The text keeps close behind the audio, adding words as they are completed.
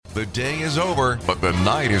The day is over, but the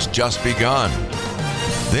night has just begun.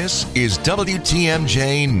 This is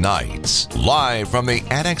WTMJ Nights, live from the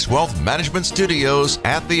Annex Wealth Management Studios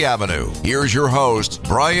at The Avenue. Here's your host,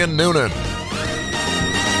 Brian Noonan.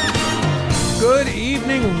 Good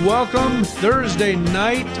evening. Welcome Thursday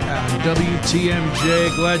night on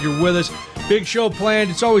WTMJ. Glad you're with us. Big show planned.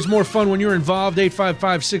 It's always more fun when you're involved.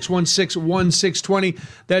 855-616-1620.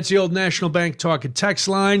 That's the old National Bank Talk and Text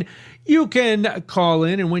line. You can call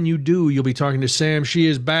in, and when you do, you'll be talking to Sam. She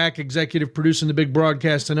is back, executive producing the big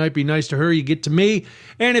broadcast tonight. Be nice to her. You get to me.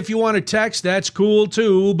 And if you want to text, that's cool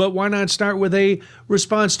too. But why not start with a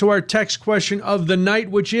response to our text question of the night,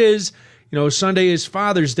 which is, Sunday is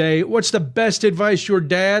Father's Day. What's the best advice your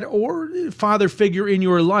dad or father figure in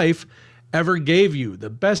your life ever gave you? The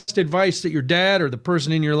best advice that your dad or the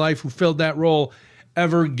person in your life who filled that role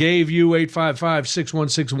ever gave you.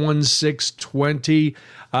 855-616-1620.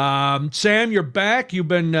 Sam, you're back. You've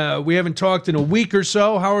been we haven't talked in a week or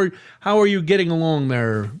so. How are you getting along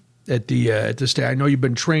there at the state? I know you've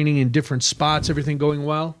been training in different spots. Everything going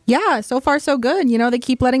well? Yeah, so far so good. They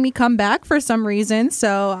keep letting me come back for some reason,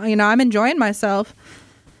 so I'm enjoying myself.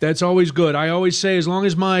 That's always good. I always say, as long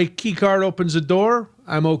as my key card opens the door,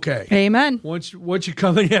 I'm okay. Amen. Once you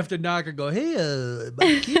come in, you have to knock and go, "Hey,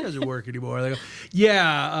 my key doesn't work anymore." They go,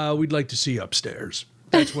 "Yeah, we'd like to see you upstairs."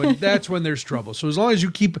 That's when there's trouble. So as long as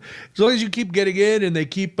you keep getting in and they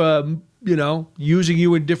keep using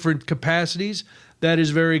you in different capacities, that is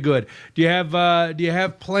very good. Do you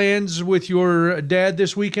have plans with your dad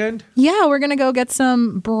this weekend? Yeah, we're gonna go get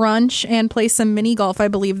some brunch and play some mini golf. I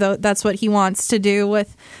believe that's what he wants to do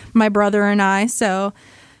with my brother and I. So.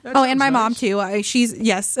 And my mom too.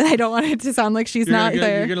 Yes. I don't want it to sound like she's not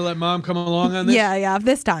there. You're gonna let mom come along on this? Yeah.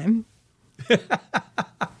 This time.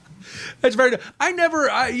 That's very. I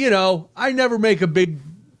never make a big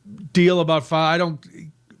deal about father.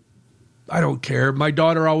 I don't care. My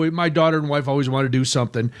daughter and wife always want to do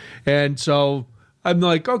something, and so I'm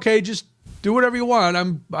like, okay, just do whatever you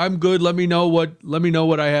want. I'm good. Let me know what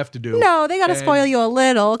I have to do. No, they got to spoil you a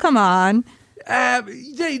little. Come on.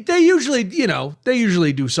 They usually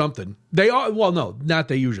do something. They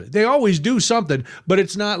always do something, but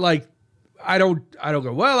it's not like I don't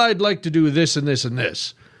go, well, I'd like to do this and this and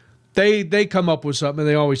this. They come up with something and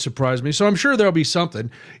they always surprise me. So I'm sure there'll be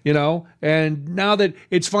something, and now that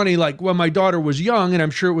it's funny, like when my daughter was young, and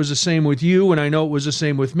I'm sure it was the same with you, and I know it was the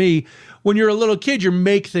same with me, when you're a little kid, you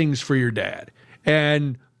make things for your dad,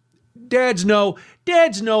 and dads know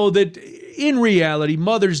that in reality,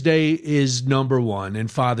 Mother's Day is number one and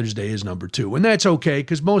Father's Day is number two. And that's okay,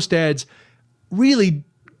 because most dads really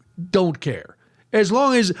don't care. As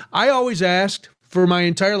long as I always asked, for my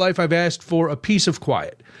entire life, I've asked for a piece of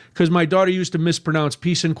quiet, because my daughter used to mispronounce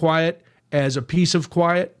peace and quiet as a piece of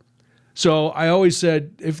quiet. So I always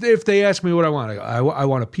said, if they ask me what I want, I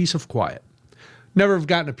want a piece of quiet. Never have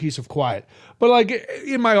gotten a piece of quiet. But like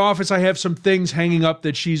in my office, I have some things hanging up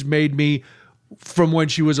that she's made me from when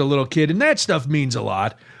she was a little kid, and that stuff means a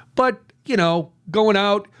lot. But, going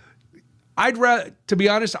out, to be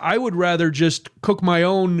honest, I would rather just cook my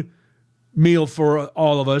own meal for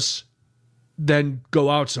all of us than go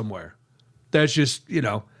out somewhere. That's just me,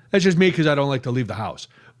 because I don't like to leave the house.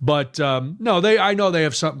 But no, I know they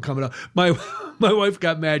have something coming up. My wife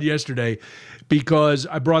got mad yesterday because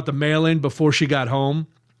I brought the mail in before she got home,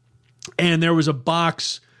 and there was a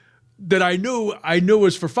box that I knew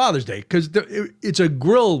was for Father's Day, because it's a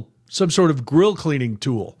grill, some sort of grill cleaning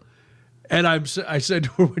tool. And I said to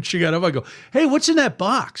her when she got up, I go, "Hey, what's in that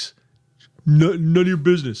box?" None of your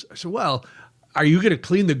business. I said, "Well, are you going to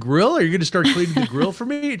clean the grill? Are you going to start cleaning the grill for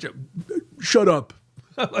me?" Shut up.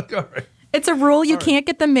 I'm like, all right. It's a rule. You can't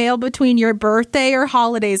get the mail between your birthday or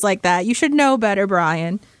holidays like that. You should know better,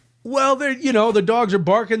 Brian. Well, the dogs are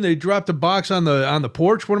barking. They dropped the box on the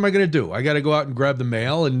porch. What am I going to do? I got to go out and grab the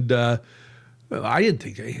mail. And I didn't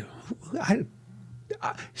think.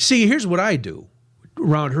 See, here's what I do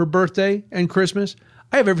around her birthday and Christmas.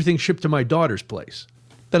 I have everything shipped to my daughter's place.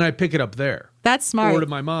 Then I pick it up there. That's smart. Or to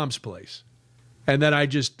my mom's place. And then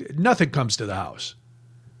nothing comes to the house.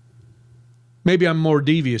 Maybe I'm more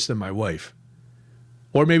devious than my wife.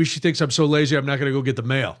 Or maybe she thinks I'm so lazy I'm not going to go get the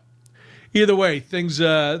mail. Either way, things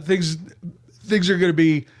will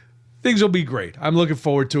be great. I'm looking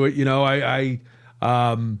forward to it.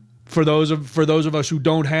 For those of us who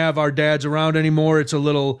don't have our dads around anymore, it's a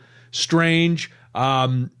little strange.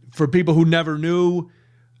 For people who never knew,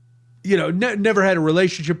 never had a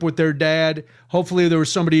relationship with their dad, hopefully there was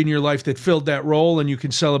somebody in your life that filled that role, and you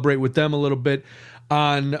can celebrate with them a little bit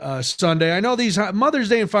on Sunday. I know these Mother's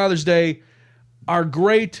Day and Father's Day are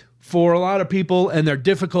great for a lot of people, and they're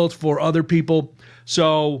difficult for other people.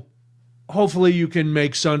 So hopefully you can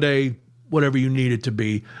make Sunday whatever you need it to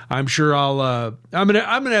be. I'm sure I'm gonna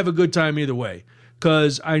have a good time either way,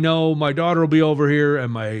 because I know my daughter will be over here,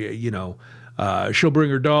 and she'll bring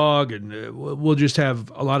her dog, and we'll just have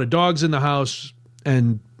a lot of dogs in the house,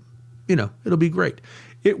 and it'll be great.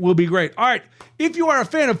 It will be great. All right, if you are a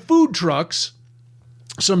fan of food trucks,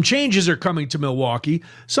 some changes are coming to Milwaukee.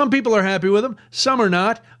 Some people are happy with them, some are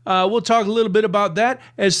not. We'll talk a little bit about that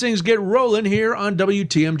as things get rolling here on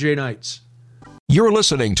WTMJ Nights. You're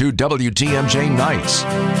listening to WTMJ Nights.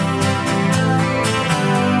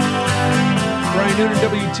 Brian Noonan,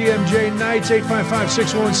 WTMJ Nights,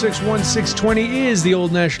 855-616-1620 is the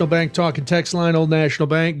Old National Bank talk and text line. Old National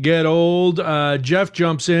Bank, get old. Jeff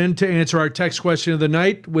jumps in to answer our text question of the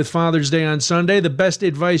night with Father's Day on Sunday. The best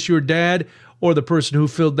advice your dad or the person who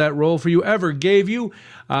filled that role for you ever gave you.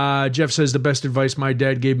 Jeff says the best advice my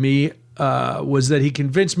dad gave me was that he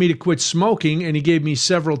convinced me to quit smoking, and he gave me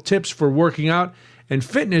several tips for working out and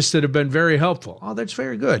fitness that have been very helpful. Oh, that's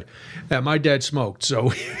very good. Yeah, my dad smoked, so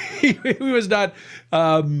he was not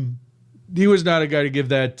a guy to give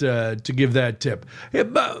that tip.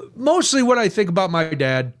 Mostly what I think about my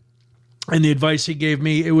dad and the advice he gave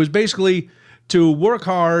me, it was basically to work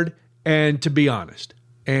hard and to be honest.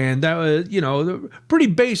 And that was, pretty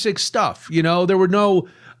basic stuff. There were no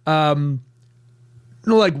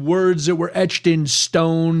like words that were etched in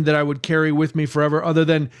stone that I would carry with me forever, other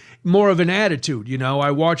than more of an attitude.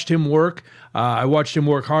 I watched him work. I watched him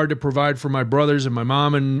work hard to provide for my brothers and my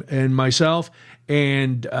mom and myself.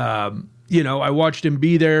 And, I watched him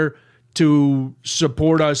be there to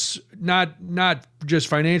support us, not just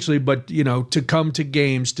financially, but, to come to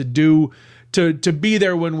games, to be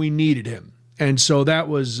there when we needed him. And so that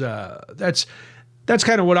was, that's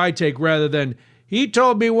kind of what I take, rather than, he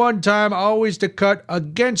told me one time always to cut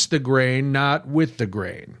against the grain, not with the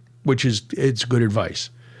grain, it's good advice.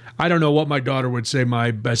 I don't know what my daughter would say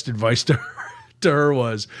my best advice to her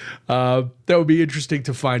was. That would be interesting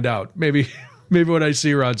to find out. Maybe when I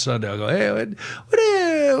see her on Sunday, I'll go, hey,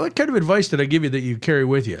 what kind of advice did I give you that you carry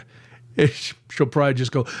with you? She'll probably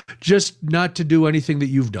just go, just not to do anything that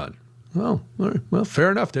you've done. Oh, well,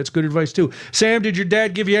 fair enough. That's good advice too. Sam, did your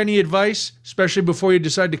dad give you any advice, especially before you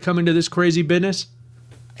decided to come into this crazy business?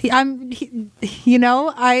 He's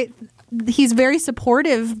very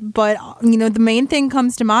supportive, but the main thing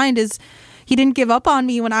comes to mind is he didn't give up on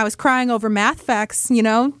me when I was crying over math facts.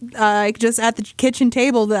 Just at the kitchen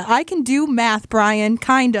table, that I can do math, Brian,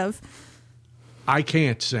 kind of. I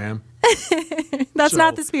can't, Sam. That's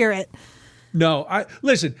not the spirit. No, I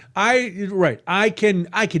can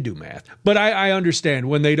do math, but I understand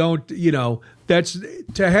when they don't, that's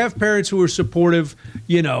to have parents who are supportive,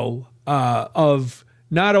 of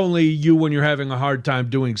not only you when you're having a hard time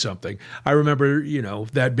doing something. I remember,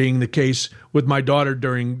 that being the case with my daughter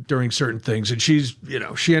during certain things, and she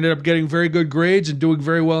ended up getting very good grades and doing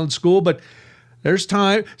very well in school, but there's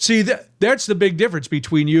time. See, that's the big difference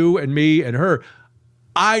between you and me and her.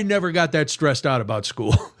 I never got that stressed out about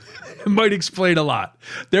school. It might explain a lot.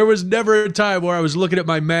 There was never a time where I was looking at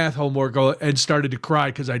my math homework and started to cry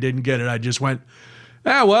because I didn't get it. I just went,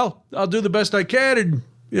 well, I'll do the best I can,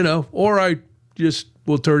 and, or I just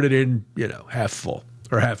will turn it in, half full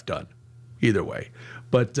or half done. Either way.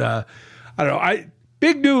 But I don't know.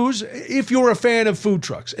 Big news, if you're a fan of food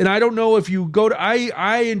trucks, and I don't know if you go to,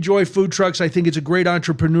 I enjoy food trucks. I think it's a great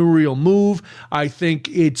entrepreneurial move. I think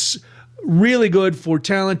it's really good for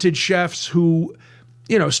talented chefs who,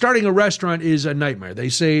 starting a restaurant is a nightmare. They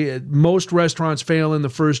say most restaurants fail in the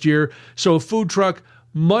first year. So a food truck,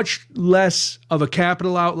 much less of a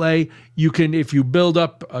capital outlay. You can, if you build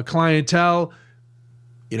up a clientele,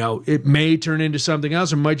 it may turn into something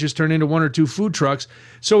else. It might just turn into one or two food trucks.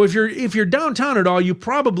 So if you're downtown at all, you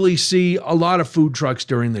probably see a lot of food trucks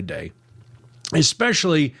during the day,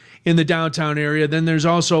 especially in the downtown area. Then there's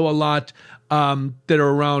also a lot that are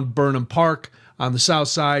around Burnham Park on the south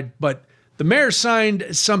side. But the mayor signed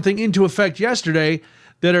something into effect yesterday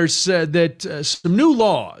that said that some new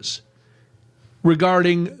laws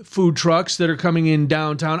regarding food trucks that are coming in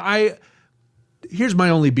downtown. Here's my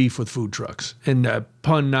only beef with food trucks, and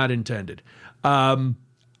pun not intended. And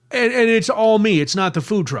it's all me. It's not the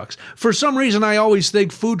food trucks. For some reason, I always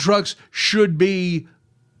think food trucks should be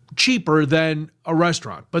cheaper than a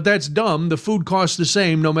restaurant, but that's dumb. The food costs the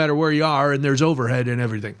same no matter where you are, and there's overhead and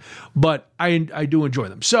everything. But I do enjoy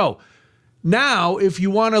them. So now, if you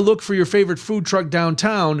want to look for your favorite food truck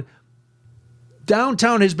downtown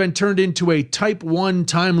has been turned into a Type 1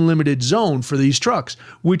 time-limited zone for these trucks,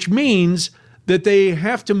 which means that they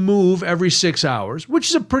have to move every 6 hours, which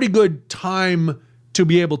is a pretty good time to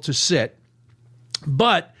be able to sit.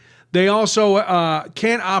 But they also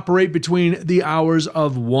can't operate between the hours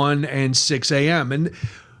of 1 and 6 a.m. And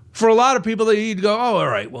for a lot of people, they go, oh, all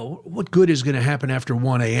right, well, what good is going to happen after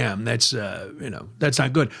 1 a.m.? That's, that's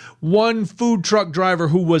not good. One food truck driver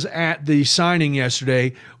who was at the signing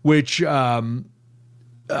yesterday, which happened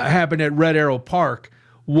at Red Arrow Park,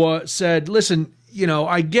 said, listen,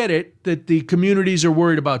 I get it that the communities are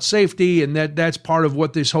worried about safety, and that's part of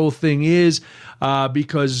what this whole thing is,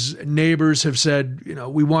 because neighbors have said,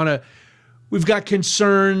 we've got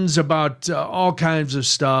concerns about all kinds of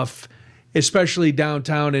stuff, especially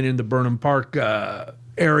downtown and in the Burnham Park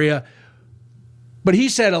area. But he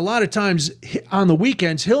said a lot of times on the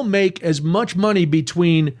weekends, he'll make as much money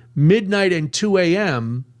between midnight and 2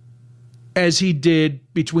 a.m. as he did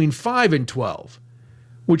between 5 and 12,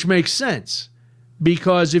 which makes sense.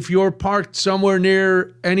 Because if you're parked somewhere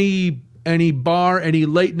near any bar, any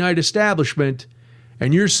late night establishment,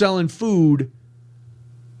 and you're selling food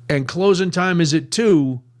and closing time is at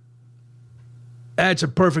 2, that's a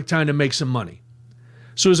perfect time to make some money.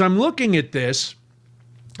 So as I'm looking at this,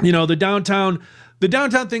 the downtown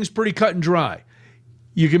thing's pretty cut and dry.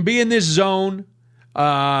 You can be in this zone.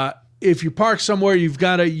 If you park somewhere, you've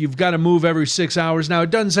got to move every 6 hours. Now,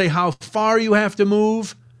 it doesn't say how far you have to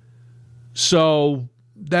move. So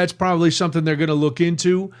that's probably something they're going to look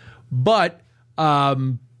into. But at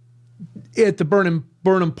the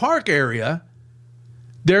Burnham Park area,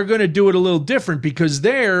 they're going to do it a little different, because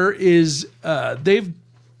they've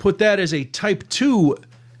put that as a type 2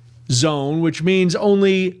 zone, which means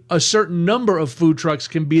only a certain number of food trucks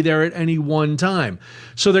can be there at any one time.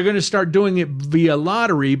 So they're going to start doing it via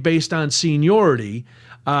lottery based on seniority.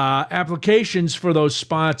 Applications for those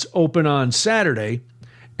spots open on Saturday,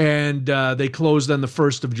 and they closed on the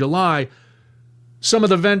 1st of July. Some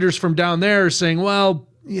of the vendors from down there are saying, well,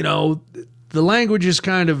 the language is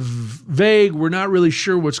kind of vague. We're not really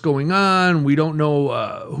sure what's going on. We don't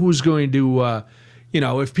know who's going to,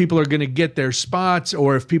 if people are going to get their spots,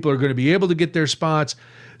 or if people are going to be able to get their spots.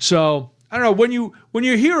 So I don't know, when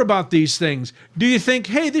you hear about these things, do you think,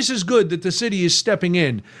 hey, this is good that the city is stepping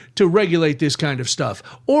in to regulate this kind of stuff?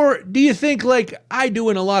 Or do you think, like I do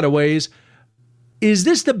in a lot of ways, is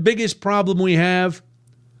this the biggest problem we have?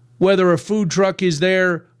 Whether a food truck is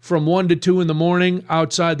there from 1 to 2 in the morning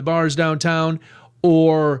outside the bars downtown,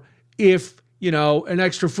 or if, an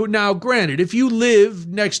extra food. Now, granted, if you live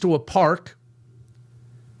next to a park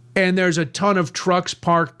and there's a ton of trucks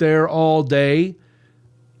parked there all day,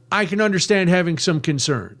 I can understand having some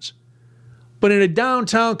concerns. But in a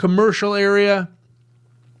downtown commercial area,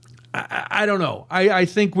 I don't know. I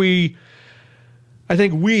think we,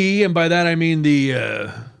 and by that I mean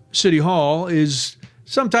the City Hall,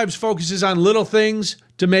 sometimes focuses on little things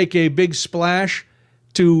to make a big splash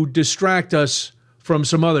to distract us from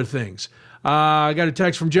some other things. I got a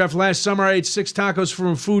text from Jeff. Last summer, I ate 6 tacos from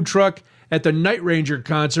a food truck at the Night Ranger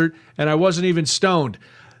concert, and I wasn't even stoned.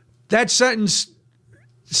 That sentence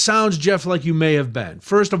sounds, Jeff, like you may have been.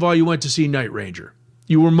 First of all, you went to see Night Ranger.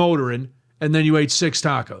 You were motoring, and then you ate 6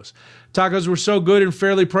 tacos. Tacos were so good and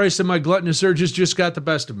fairly priced that my gluttonous urges just got the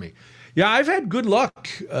best of me. Yeah, I've had good luck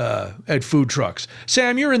at food trucks.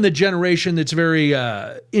 Sam, you're in the generation that's very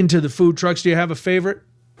into the food trucks. Do you have a favorite?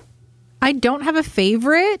 I don't have a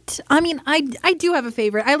favorite. I mean, I do have a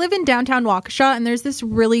favorite. I live in downtown Waukesha, and there's this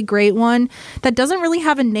really great one that doesn't really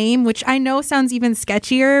have a name, which I know sounds even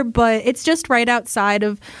sketchier, but it's just right outside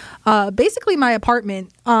of basically my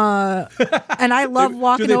apartment. And I love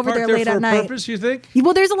walking over there late at night. Purpose, you think?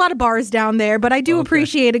 Well, there's a lot of bars down there, but I do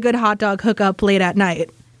appreciate a good hot dog hookup late at night.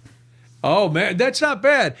 Oh, man, that's not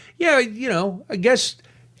bad. Yeah, I guess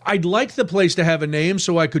I'd like the place to have a name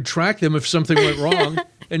so I could track them if something went wrong.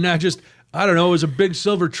 And not just, I don't know, it was a big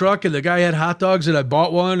silver truck and the guy had hot dogs and I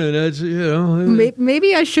bought one, and it's,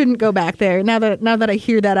 Maybe I shouldn't go back there now that I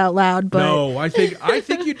hear that out loud. But no, I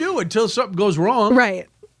think you do until something goes wrong. Right.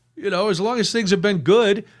 As long as things have been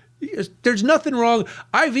good, there's nothing wrong.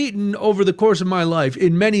 I've eaten over the course of my life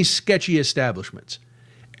in many sketchy establishments.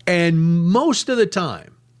 And most of the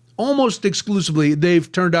time, almost exclusively, they've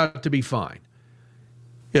turned out to be fine.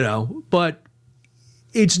 But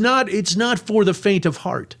it's not for the faint of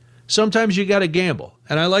heart. Sometimes you got to gamble,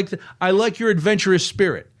 and I like your adventurous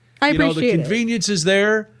spirit. I appreciate the convenience is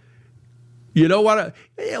there.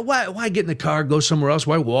 Why get in the car, go somewhere else?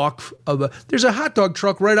 Why walk? There's a hot dog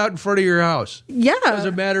truck right out in front of your house. Yeah,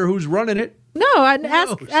 doesn't matter who's running it. No, and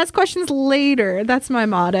ask questions later. That's my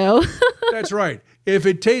motto. That's right. If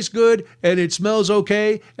it tastes good and it smells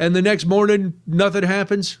okay, and the next morning nothing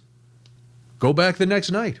happens, go back the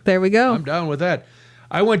next night. There we go. I'm down with that.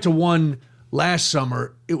 I went to one last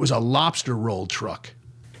summer, it was a lobster roll truck.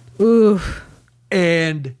 Ooh.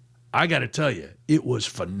 And I got to tell you, it was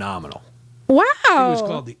phenomenal. Wow. It was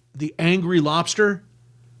called the Angry Lobster,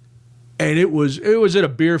 and it was at a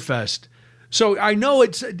beer fest. So I know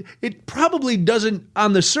it probably doesn't,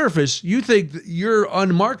 on the surface, you think that your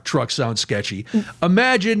unmarked truck sounds sketchy.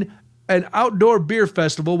 Imagine an outdoor beer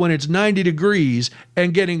festival when it's 90 degrees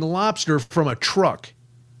and getting lobster from a truck.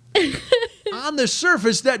 On the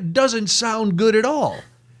surface, that doesn't sound good at all.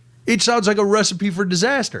 It sounds like a recipe for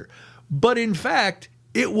disaster. But in fact,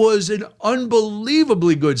 it was an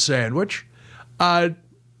unbelievably good sandwich. I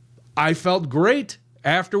felt great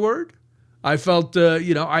afterward. I felt,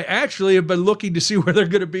 I actually have been looking to see where they're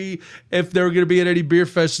going to be, if they're going to be at any beer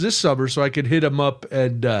fest this summer, so I could hit them up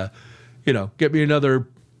and, get me another.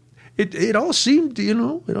 It all seemed,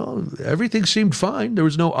 everything seemed fine. There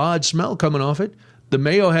was no odd smell coming off it. The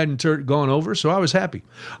mayo hadn't gone over, so I was happy.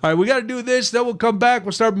 All right, we got to do this. Then we'll come back.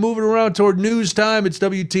 We'll start moving around toward news time. It's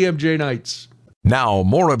WTMJ Nights. Now,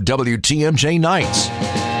 more of WTMJ Nights.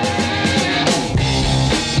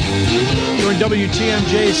 Join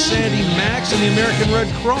WTMJ's Sandy Max and the American Red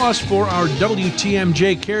Cross for our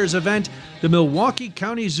WTMJ Cares event, the Milwaukee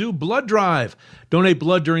County Zoo Blood Drive. Donate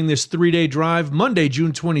blood during this 3-day drive, Monday,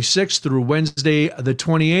 June 26th through Wednesday, the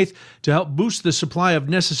 28th, to help boost the supply of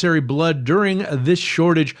necessary blood during this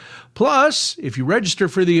shortage. Plus, if you register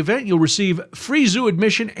for the event, you'll receive free zoo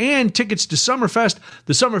admission and tickets to Summerfest.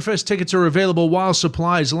 The Summerfest tickets are available while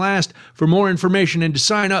supplies last. For more information and to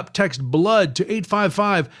sign up, text BLOOD to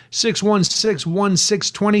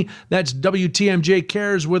 855-616-1620. That's WTMJ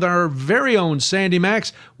Cares with our very own Sandy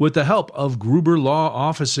Max with the help of Gruber Law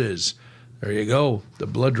Offices. There you go. The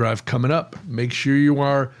blood drive coming up. Make sure you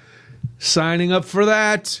are signing up for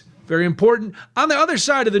that. Very important. On the other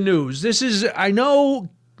side of the news, I know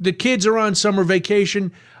the kids are on summer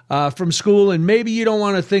vacation from school, and maybe you don't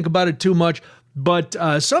want to think about it too much, but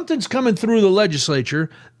something's coming through the legislature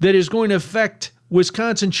that is going to affect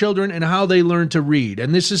Wisconsin children and how they learn to read.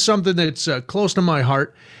 And this is something that's close to my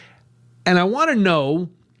heart. And I want to know,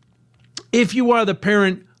 if you are the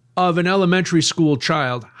parent of an elementary school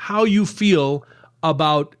child, how you feel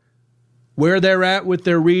about where they're at with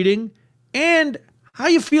their reading and how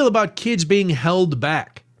you feel about kids being held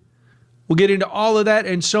back. We'll get into all of that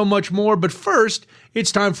and so much more, but first,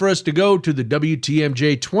 it's time for us to go to the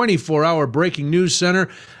WTMJ 24-hour breaking news center,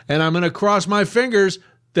 and I'm going to cross my fingers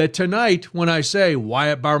that tonight, when I say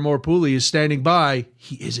Wyatt Barmore-Pooley is standing by,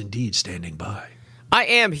 he is indeed standing by. I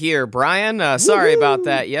am here, Brian. Sorry about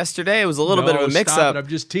that yesterday. It was a little bit of a mix-up. I'm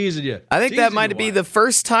just teasing you. I think that might be the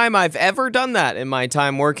first time I've ever done that in my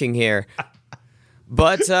time working here.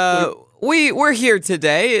 But we're here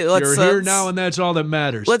today. You're here now, and that's all that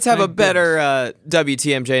matters. Let's have a better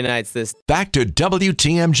WTMJ Nights this. Back to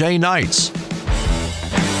WTMJ Nights.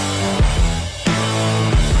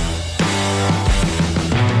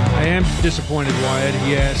 I am disappointed, Wyatt.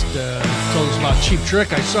 He told us about Cheap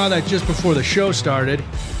Trick. I saw that just before the show started.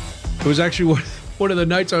 It was actually one of the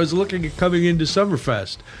nights I was looking at coming into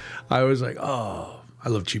Summerfest. I was like, oh, I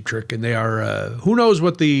love Cheap Trick. And they are, who knows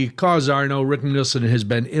what the cause are. I know Rick Nielsen has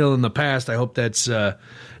been ill in the past. I hope that's not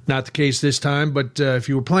the case this time. But if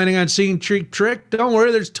you were planning on seeing Cheap Trick, don't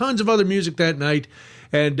worry. There's tons of other music that night.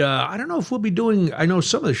 And I don't know if we'll be doing, I know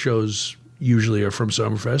some of the shows usually are from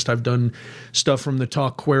Summerfest. I've done stuff from the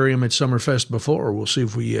Talkquarium at Summerfest before. We'll see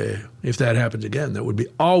if that happens again. That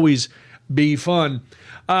would always be fun.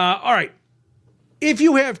 All right. If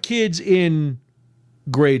you have kids in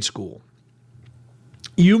grade school,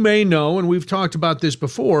 you may know, and we've talked about this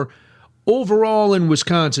before, overall in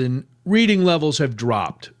Wisconsin, reading levels have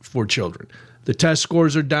dropped for children. The test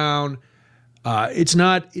scores are down. It's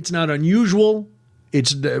not unusual.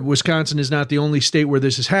 Wisconsin is not the only state where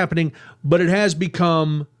this is happening, but it has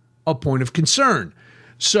become a point of concern.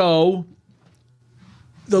 So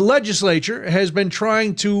the legislature has been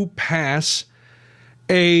trying to pass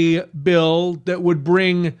a bill that would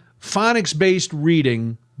bring phonics-based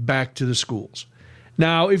reading back to the schools.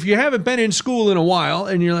 Now, if you haven't been in school in a while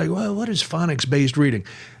and you're like, well, what is phonics-based reading?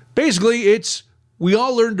 Basically, we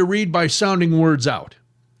all learn to read by sounding words out.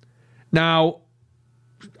 Now,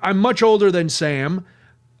 I'm much older than Sam.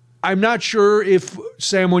 I'm not sure if,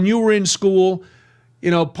 Sam, when you were in school,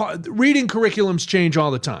 reading curriculums change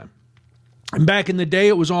all the time. And back in the day,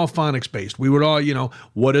 it was all phonics-based. We would all,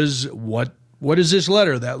 what is this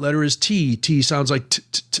letter? That letter is T. T sounds like t,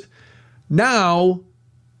 t, t. Now,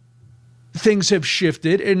 things have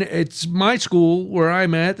shifted, and it's my school where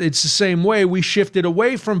I'm at. It's the same way. We shifted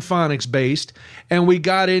away from phonics-based, and we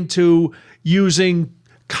got into using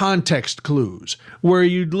context clues where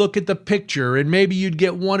you'd look at the picture and maybe you'd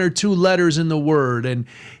get one or two letters in the word. And,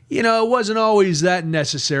 it wasn't always that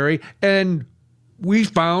necessary. And we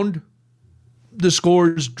found the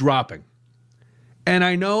scores dropping. And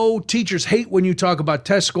I know teachers hate when you talk about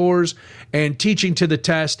test scores and teaching to the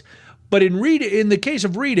test, but in the case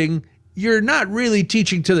of reading, you're not really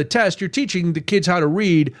teaching to the test. You're teaching the kids how to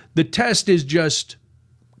read. The test is just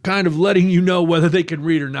kind of letting you know whether they can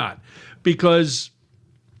read or not. Because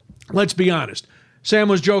let's be honest, Sam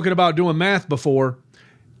was joking about doing math before.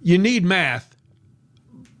 You need math,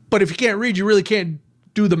 but if you can't read, you really can't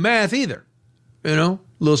do the math either. A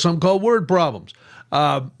little something called word problems.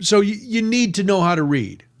 So you need to know how to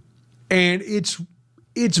read. And it's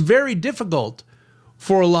very difficult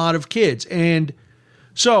for a lot of kids. And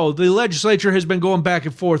so the legislature has been going back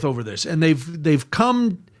and forth over this. And they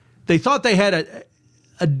thought they had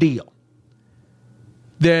a deal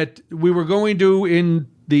that we were going to, in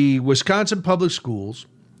the Wisconsin public schools,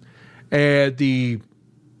 we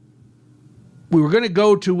were going to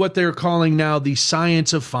go to what they're calling now the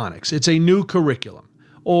science of phonics. It's a new curriculum,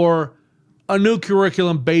 or a new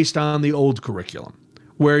curriculum based on the old curriculum,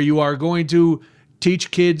 where you are going to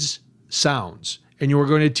teach kids sounds, and you are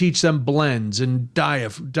going to teach them blends and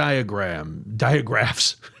diagraphs,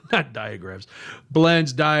 not diagrams,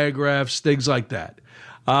 blends, diagraphs, things like that.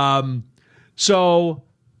 So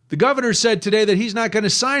the governor said today that he's not going to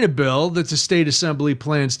sign a bill that the state assembly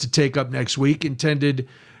plans to take up next week, intended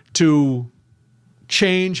to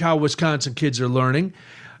change how Wisconsin kids are learning.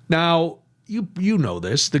 Now, you know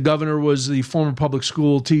this. The governor was the former public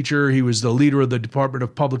school teacher. He was the leader of the Department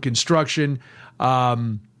of Public Instruction.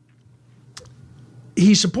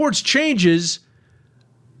 He supports changes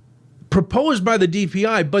proposed by the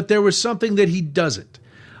DPI, but there was something that he doesn't.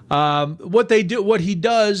 What he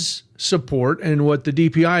does support, and what the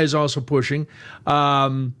DPI is also pushing,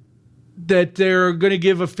 that they're going to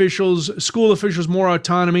give school officials more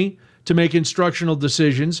autonomy to make instructional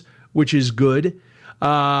decisions, which is good.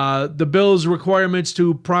 The bill's requirements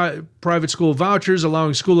to private school vouchers,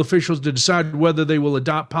 allowing school officials to decide whether they will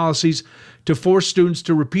adopt policies to force students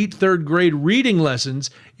to repeat third grade reading lessons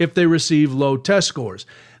if they receive low test scores.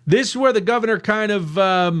 This is where the governor kind of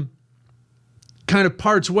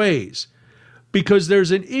parts ways, because there's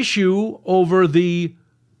an issue over the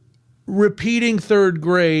repeating third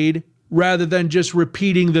grade rather than just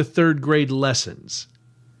repeating the third grade lessons.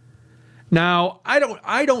 Now,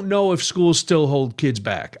 I don't know if schools still hold kids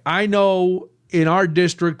back. I know in our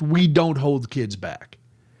district we don't hold kids back.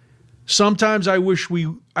 Sometimes I wish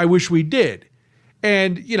we did.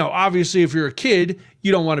 And, obviously if you're a kid,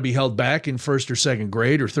 you don't want to be held back in first or second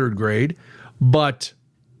grade or third grade, but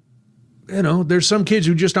there's some kids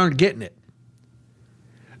who just aren't getting it.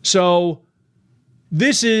 So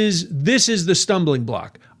this is the stumbling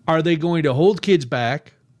block. Are they going to hold kids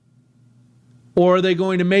back? Or are they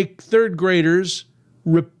going to make third graders,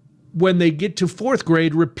 when they get to fourth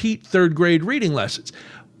grade, repeat third grade reading lessons?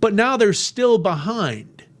 But now they're still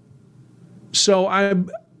behind. So I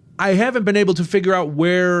haven't been able to figure out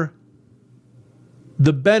where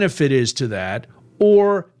the benefit is to that.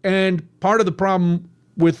 And part of the problem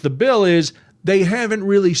with the bill is they haven't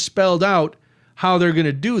really spelled out how they're going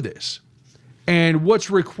to do this and what's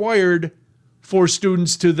required for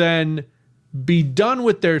students to then be done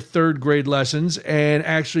with their third grade lessons and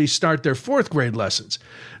actually start their fourth grade lessons.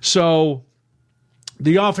 So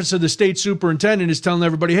the Office of the State Superintendent is telling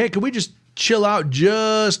everybody, hey, can we just chill out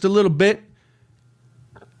just a little bit?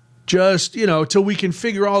 Just, till we can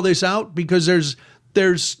figure all this out, because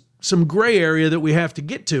there's some gray area that we have to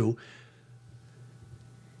get to.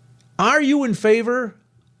 Are you in favor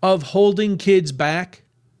of holding kids back?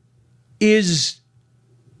 Is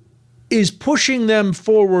pushing them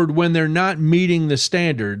forward when they're not meeting the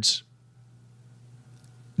standards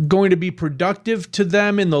going to be productive to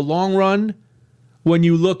them in the long run when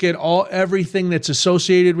you look at everything that's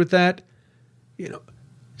associated with that?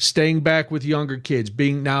 Staying back with younger kids,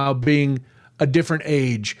 being a different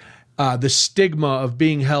age, the stigma of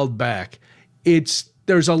being held back.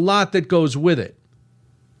 There's a lot that goes with it.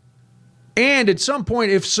 And at some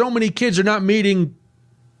point, if so many kids are not meeting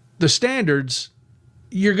the standards,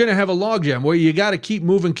 you're going to have a logjam where you got to keep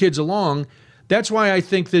moving kids along. That's why I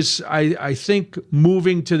think I think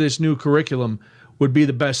moving to this new curriculum would be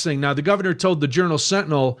the best thing. Now, the governor told the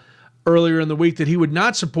Journal-Sentinel earlier in the week that he would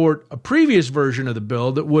not support a previous version of the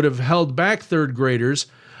bill that would have held back third graders.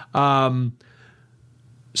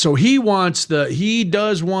 So he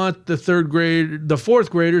does want the fourth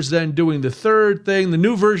graders then doing the third thing. The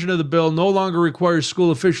new version of the bill no longer requires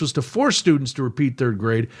school officials to force students to repeat third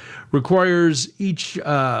grade, requires each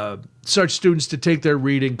such students to take their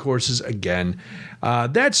reading courses again.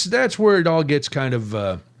 That's where it all gets kind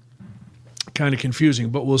of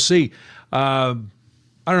confusing, but we'll see. I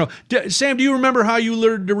don't know. Sam, do you remember how you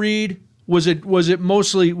learned to read? Was it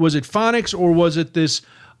phonics, or was it this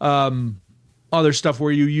other stuff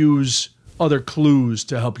where you use other clues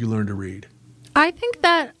to help you learn to read? I think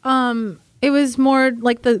that it was more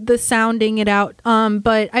like the sounding it out.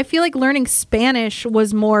 But I feel like learning Spanish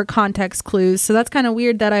was more context clues. So that's kind of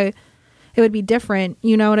weird that it would be different.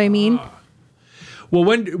 You know what I mean? Well,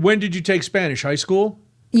 when did you take Spanish? High school?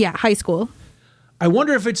 Yeah, high school. I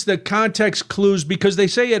wonder if it's the context clues, because they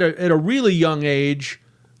say at a really young age,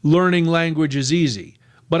 learning language is easy.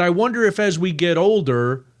 But I wonder if as we get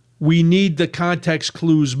older, we need the context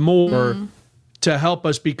clues more to help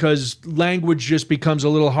us, because language just becomes a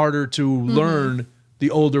little harder to learn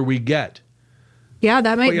the older we get. Yeah,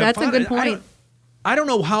 that's a good point. I don't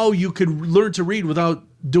know how you could learn to read without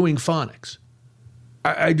doing phonics.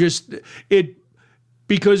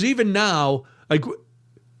 Because even now, like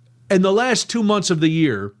in the last 2 months of the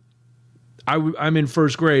year, I'm in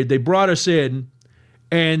first grade. They brought us in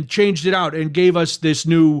and changed it out and gave us this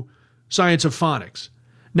new science of phonics.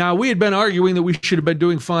 Now, we had been arguing that we should have been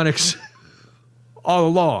doing phonics all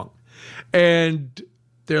along. And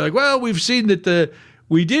they're like, well, we've seen that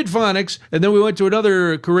we did phonics, and then we went to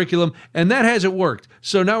another curriculum, and that hasn't worked.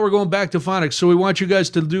 So now we're going back to phonics. So we want you guys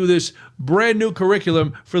to do this brand new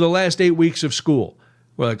curriculum for the last 8 weeks of school.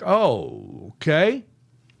 We're like, oh, okay.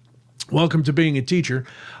 Welcome to being a teacher.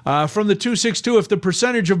 From the 262, if the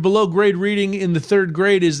percentage of below grade reading in the third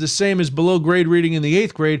grade is the same as below grade reading in the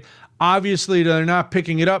eighth grade, obviously they're not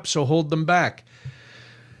picking it up, so hold them back.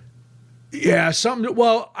 Yeah,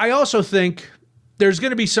 well, I also think there's going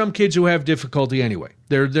to be some kids who have difficulty anyway.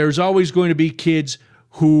 There's always going to be kids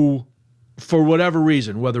who, for whatever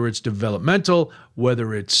reason, whether it's developmental,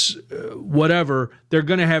 whether it's whatever, they're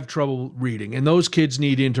going to have trouble reading. And those kids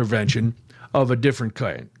need intervention of a different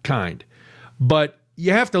kind. But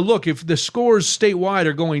you have to look, if the scores statewide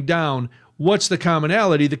are going down, what's the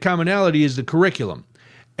commonality? The commonality is the curriculum.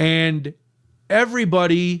 And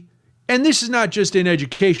everybody, and this is not just in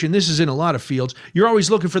education, this is in a lot of fields, you're always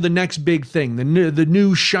looking for the next big thing, the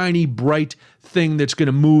new shiny, bright thing that's going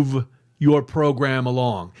to move your program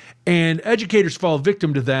along. And educators fall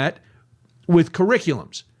victim to that with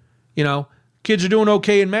curriculums. You know, kids are doing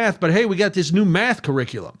okay in math, but hey, we got this new math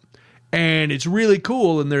curriculum. And it's really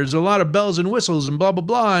cool, and there's a lot of bells and whistles and blah, blah,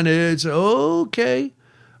 blah, and it's okay.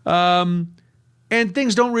 And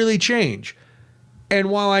things don't really change. And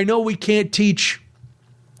while I know we can't teach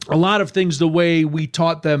a lot of things the way we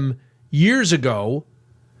taught them years ago,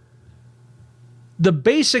 the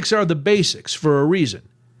basics are the basics for a reason.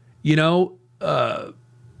 You know,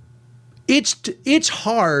 it's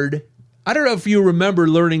hard. I don't know if you remember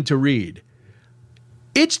learning to read.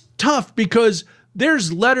 It's tough because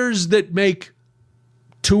there's letters that make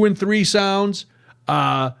 2 and 3 sounds.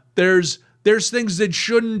 There's things that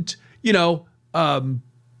shouldn't,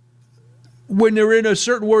 when they're in a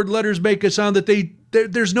certain word, letters make a sound that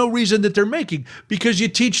there's no reason that they're making, because you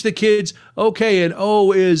teach the kids, okay, an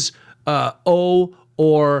O is O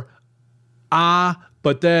or ah,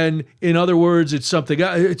 but then in other words, it's something.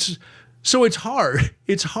 So it's hard.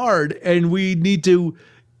 It's hard, and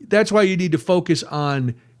that's why you need to focus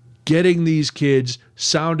on getting these kids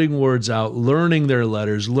sounding words out, learning their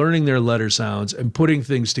letters, learning their letter sounds, and putting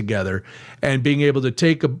things together, and being able to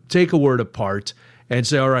take a word apart and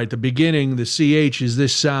say, all right, the beginning, the CH is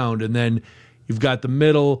this sound, and then you've got the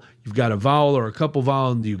middle, you've got a vowel or a couple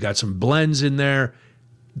vowels, you've got some blends in there.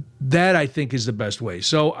 That, I think, is the best way.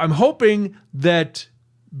 So I'm hoping that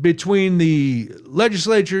between the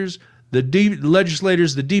legislators, the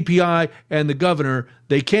DPI, and the governor,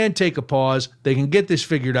 they can take a pause. They can get this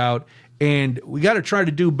figured out, and we got to try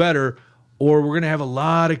to do better, or we're going to have a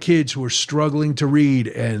lot of kids who are struggling to read,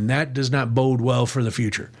 and that does not bode well for the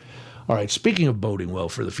future. All right, speaking of boding well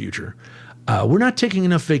for the future, we're not taking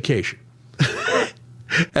enough vacation.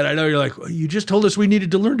 And I know you're like, well, you just told us we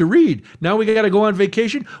needed to learn to read. Now we got to go on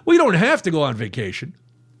vacation? We don't have to go on vacation,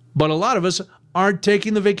 but a lot of us aren't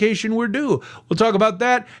taking the vacation we're due. We'll talk about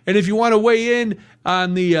that. And if you want to weigh in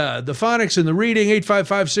on the phonics and the reading,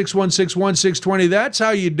 855-616-1620, that's how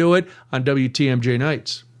you do it on WTMJ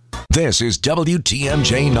Nights. This is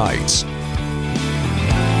WTMJ Nights.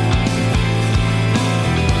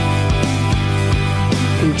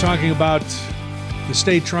 We were talking about The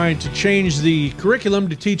state trying to change the curriculum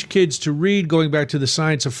to teach kids to read, going back to the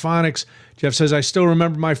science of phonics. Jeff says, I still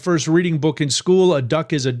remember my first reading book in school, A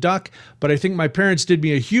Duck is a Duck, but I think my parents did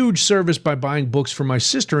me a huge service by buying books for my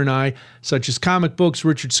sister and I, such as comic books,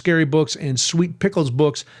 Richard Scarry books, and Sweet Pickles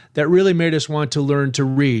books that really made us want to learn to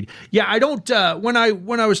read. Yeah, I don't, when I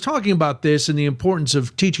was talking about this and the importance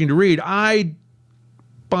of teaching to read, I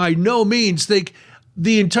by no means think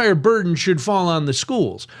the entire burden should fall on the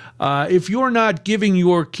schools. If you're not giving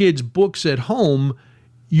your kids books at home,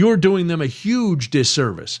 you're doing them a huge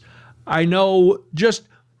disservice. I know, just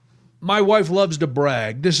my wife loves to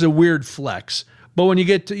brag. This is a weird flex. But when you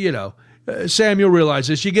get to, Sam, you'll realize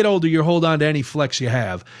this. You get older, you hold on to any flex you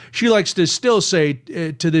have. She likes to still say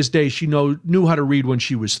to this day she knew how to read when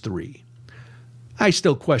she was 3. I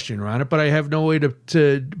still question her on it, but I have no way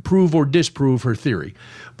to prove or disprove her theory.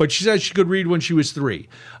 But she said she could read when she was 3.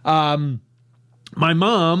 My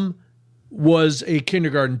mom was a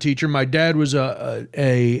kindergarten teacher. My dad was a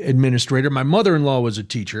administrator. My mother-in-law was a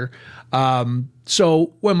teacher.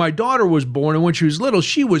 So when my daughter was born and when she was little,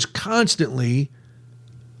 she was constantly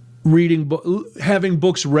reading, having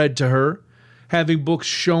books read to her, having books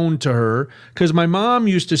shown to her. Because my mom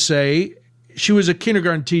used to say, she was a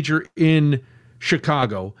kindergarten teacher in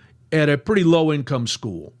Chicago at a pretty low-income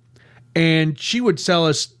school. And she would tell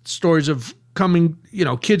us stories of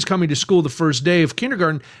kids coming to school the first day of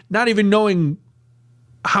kindergarten, not even knowing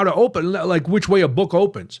how to open, like which way a book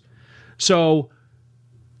opens. So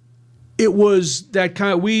it was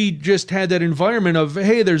that we just had that environment of,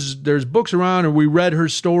 hey, there's books around, and we read her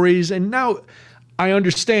stories. And now I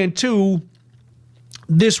understand too,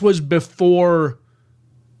 this was before,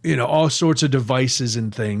 all sorts of devices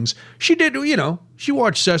and things. She did, she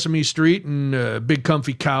watched Sesame Street and Big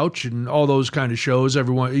Comfy Couch and all those kind of shows,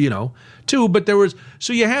 everyone, too. But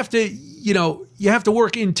so you have to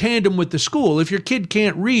work in tandem with the school. If your kid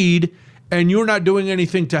can't read and you're not doing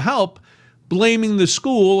anything to help, blaming the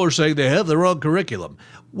school or saying they have the wrong curriculum.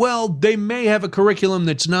 Well, they may have a curriculum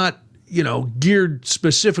that's not, geared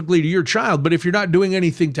specifically to your child. But if you're not doing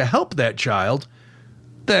anything to help that child,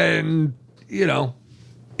 then,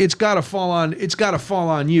 it's got to fall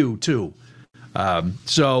on you too.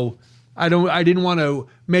 So I didn't want to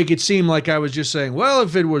make it seem like I was just saying, well,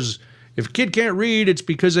 if a kid can't read, it's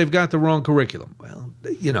because they've got the wrong curriculum. Well,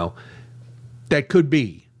 that could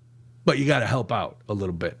be, but you got to help out a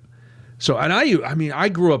little bit. So, and I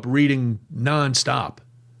grew up reading nonstop.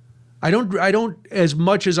 I don't as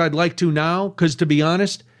much as I'd like to now, because to be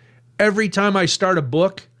honest, every time I start a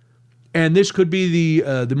book, and this could be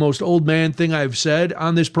the most old man thing I've said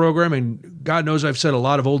on this program, and God knows I've said a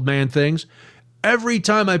lot of old man things. Every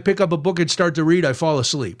time I pick up a book and start to read, I fall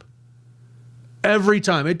asleep. Every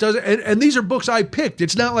time. It doesn't, and these are books I picked.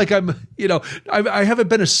 It's not like I haven't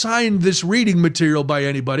been assigned this reading material by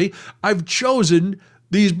anybody. I've chosen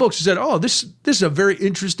these books and said, oh, this is a very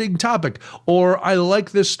interesting topic, or I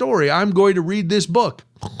like this story. I'm going to read this book.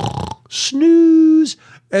 Snooze.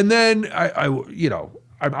 And then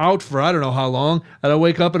I'm out for I don't know how long, and I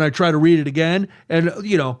wake up and I try to read it again. And,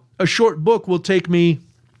 a short book will take me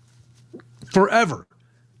forever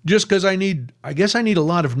just because I guess I need a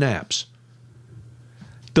lot of naps.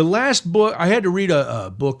 The last book, I had to read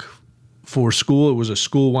a book for school. It was a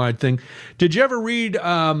school-wide thing. Did you ever read,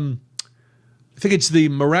 I think it's The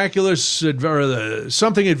Miraculous, or the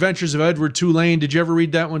Something Adventures of Edward Tulane. Did you ever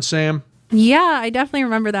read that one, Sam? Yeah, I definitely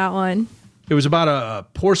remember that one. It was about a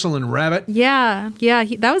porcelain rabbit. Yeah,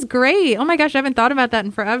 that was great. Oh my gosh, I haven't thought about that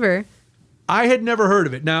in forever. I had never heard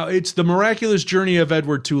of it. Now, it's The Miraculous Journey of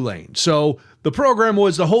Edward Tulane. So the program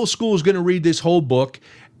was the whole school is going to read this whole book.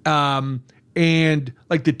 And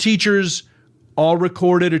like the teachers all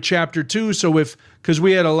recorded a chapter too. So because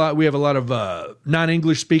we have a lot of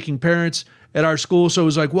non-English speaking parents at our school. So it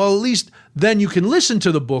was like, well, at least then you can listen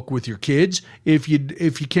to the book with your kids if you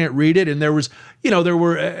can't read it. And there was,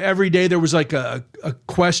 every day there was like a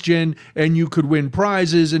question and you could win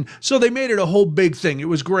prizes. And so they made it a whole big thing. It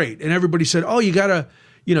was great. And everybody said, oh, you gotta,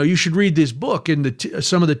 you should read this book. And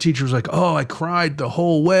some of the teachers were like, oh, I cried the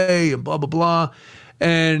whole way and blah, blah, blah.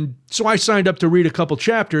 And so I signed up to read a couple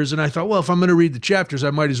chapters, and I thought, well, if I'm going to read the chapters, I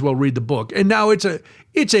might as well read the book. And now it's a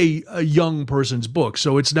young person's book,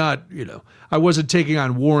 so it's not, I wasn't taking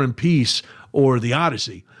on War and Peace or the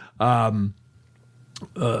Odyssey. But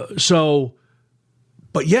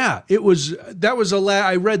yeah,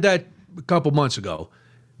 I read that a couple months ago.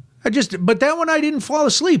 But that one I didn't fall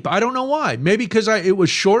asleep. I don't know why. Maybe because it was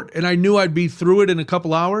short and I knew I'd be through it in a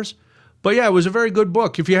couple hours. But yeah, it was a very good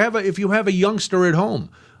book. If you have a youngster at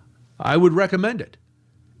home, I would recommend it.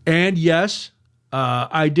 And yes,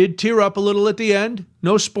 I did tear up a little at the end.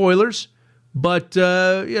 No spoilers. but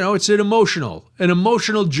it's an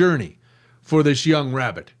emotional journey for this young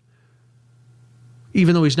rabbit.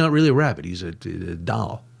 Even though he's not really a rabbit, he's a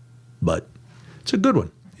doll, but it's a good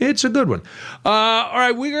one. It's a good one. All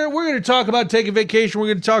right, we're going to talk about taking vacation. We're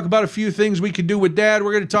going to talk about a few things we could do with Dad.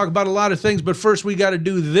 We're going to talk about a lot of things, but first we got to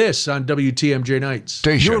do this on WTMJ Nights.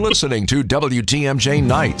 You're listening to WTMJ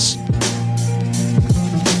Nights.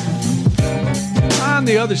 On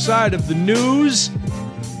the other side of the news,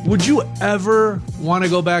 would you ever want to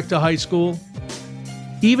go back to high school?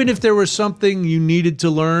 Even if there was something you needed to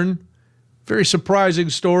learn? Very surprising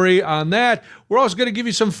story on that. We're also going to give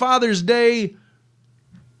you some Father's Day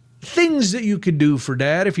things that you could do for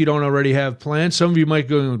Dad if you don't already have plans. Some of you might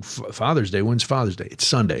go, Father's Day, when's Father's Day? It's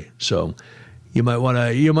Sunday. So you might want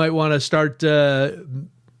to start, even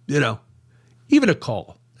a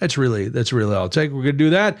call. That's really all I'll take. We're going to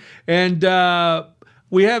do that. And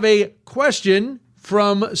we have a question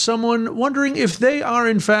from someone wondering if they are,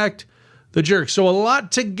 in fact, the jerk. So a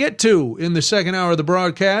lot to get to in the second hour of the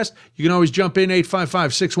broadcast. You can always jump in,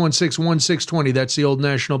 855-616-1620. That's the Old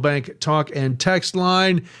National Bank talk and text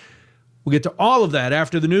line. We'll get to all of that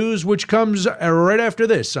after the news, which comes right after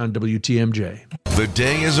this on WTMJ. The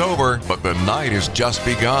day is over, but the night has just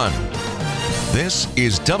begun. This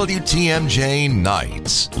is WTMJ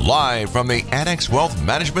Nights, live from the Annex Wealth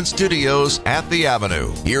Management Studios at the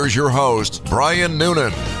Avenue. Here's your host, Brian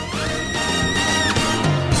Noonan.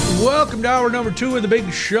 Welcome to hour number 2 of the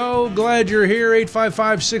big show. Glad you're here.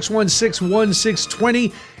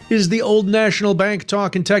 855-616-1620 is the Old National Bank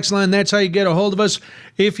talk and text line. That's how you get a hold of us.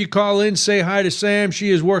 If you call in, say hi to Sam.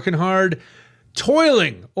 She is working hard,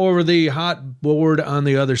 toiling over the hot board on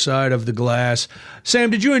the other side of the glass.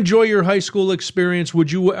 Sam, did you enjoy your high school experience?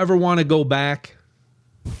 Would you ever want to go back?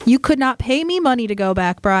 You could not pay me money to go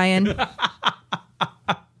back, Brian.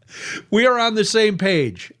 We are on the same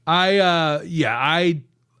page. I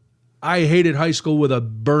hated high school with a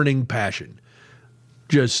burning passion.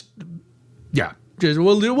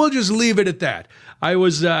 We'll just leave it at that.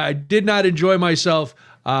 I did not enjoy myself.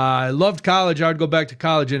 I loved college. I would go back to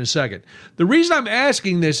college in a second. The reason I'm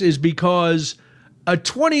asking this is because a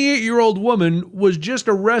 28-year-old woman was just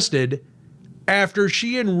arrested after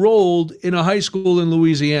she enrolled in a high school in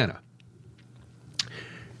Louisiana.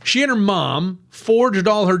 She and her mom forged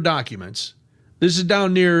all her documents. This is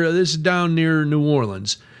down near New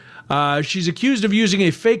Orleans. She's accused of using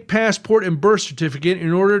a fake passport and birth certificate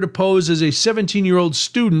in order to pose as a 17-year-old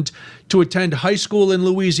student to attend high school in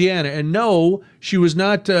Louisiana. And no, she was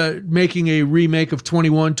not making a remake of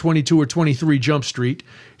 21, 22, or 23 Jump Street.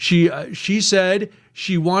 She said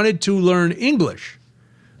she wanted to learn English.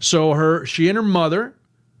 So she and her mother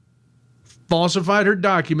falsified her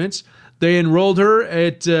documents. They enrolled her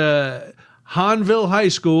at Hanville High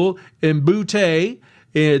School in Butte.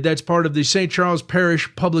 That's part of the St. Charles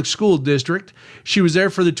Parish Public School District. She was there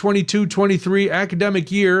for the 22-23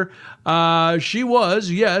 academic year. She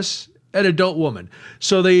was, yes, an adult woman.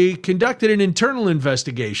 So they conducted an internal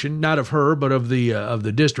investigation, not of her, but of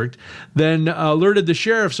the district, then alerted the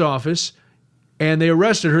sheriff's office, and they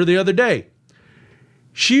arrested her the other day.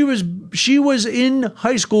 She was in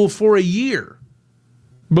high school for a year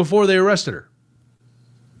before they arrested her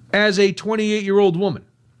as a 28-year-old woman.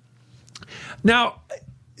 Now,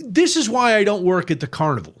 this is why I don't work at the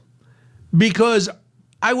carnival, because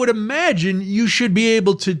I would imagine you should be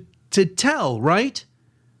able to tell, right?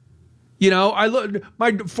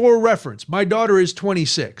 For reference, my daughter is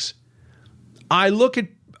 26. I look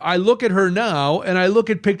at her now, and I look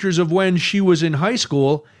at pictures of when she was in high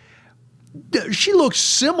school. She looks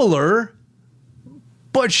similar,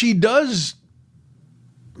 but she does,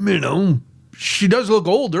 she does look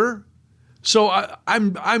older. So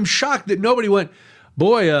I'm shocked that nobody went,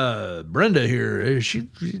 boy, Brenda here,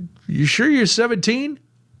 you sure you're 17?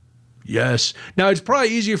 Yes. Now, it's probably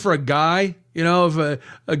easier for a guy, if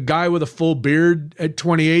a guy with a full beard at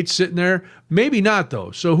 28 sitting there. Maybe not, though.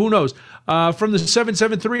 So who knows? From the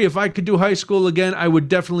 773, if I could do high school again, I would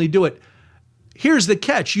definitely do it. Here's the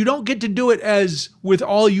catch. You don't get to do it as with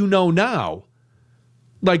all you know now.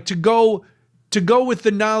 Like to go with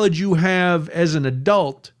the knowledge you have as an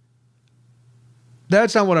adult.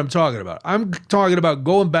 That's not what I'm talking about. I'm talking about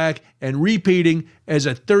going back and repeating as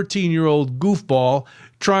a 13-year-old goofball,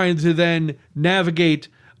 trying to then navigate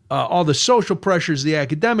all the social pressures, the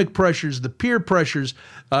academic pressures, the peer pressures,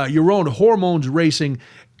 your own hormones racing.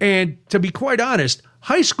 And to be quite honest,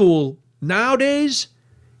 high school nowadays,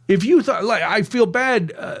 if you thought, I feel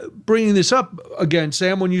bad bringing this up again,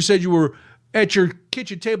 Sam, when you said you were at your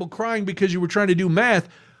kitchen table crying because you were trying to do math.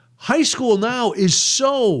 High school now is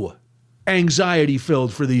so anxiety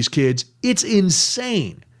filled for these kids. It's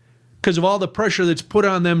insane. because of all the pressure that's put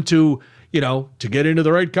on them to get into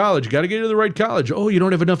the right college. You got to get into the right college. Oh, you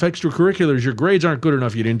don't have enough extracurriculars. Your grades aren't good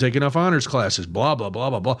enough. You didn't take enough honors classes. Blah, blah, blah,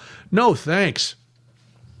 blah, blah. No, thanks.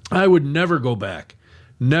 I would never go back.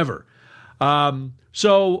 Never.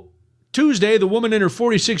 So Tuesday, the woman and her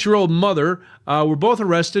 46-year-old mother were both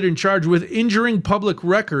arrested and charged with injuring public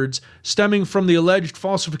records stemming from the alleged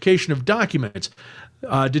falsification of documents.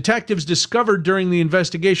 Detectives discovered during the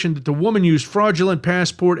investigation that the woman used fraudulent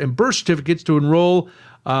passport and birth certificates to enroll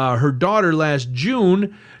her daughter last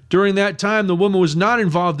June. During that time, the woman was not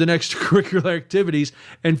involved in extracurricular activities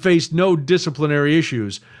and faced no disciplinary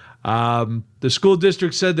issues. The school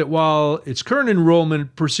district said that while its current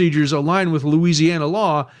enrollment procedures align with Louisiana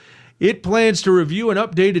law, it plans to review and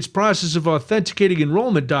update its process of authenticating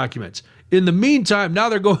enrollment documents. In the meantime, now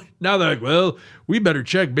they're like, well, we better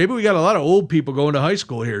check. Maybe we got a lot of old people going to high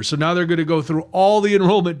school here. So now they're going to go through all the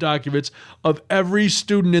enrollment documents of every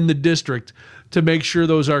student in the district to make sure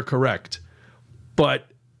those are correct. But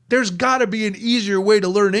there's got to be an easier way to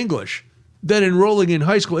learn English than enrolling in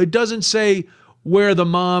high school. It doesn't say where the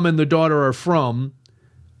mom and the daughter are from,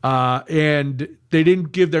 and they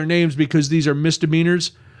didn't give their names because these are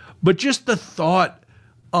misdemeanors. But just the thought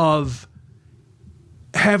of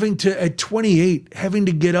having to, at 28, having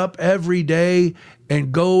to get up every day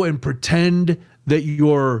and go and pretend that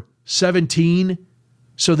you're 17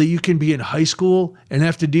 so that you can be in high school and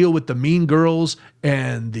have to deal with the mean girls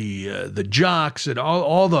and the jocks and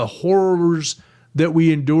all the horrors that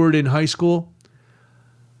we endured in high school.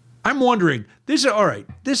 I'm wondering, this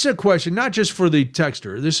is a question, not just for the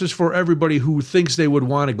texter. This is for everybody who thinks they would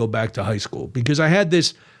want to go back to high school. Because I had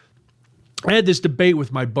this debate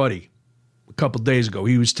with my buddy a couple days ago.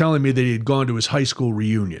 He was telling me that he had gone to his high school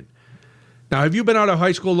reunion. Now, have you been out of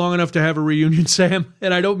high school long enough to have a reunion, Sam?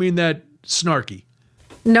 And I don't mean that snarky.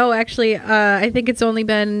 No, actually, I think it's only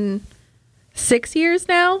been 6 years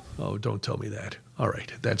now. Oh, don't tell me that. All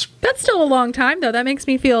right. That's still a long time, though. That makes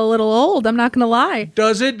me feel a little old. I'm not going to lie.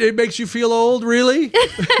 Does it? It makes you feel old, really?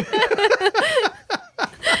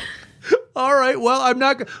 All right. Well, I'm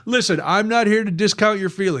not here to discount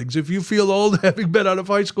your feelings. If you feel old having been out of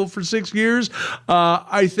high school for 6 years,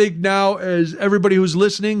 I think now, as everybody who's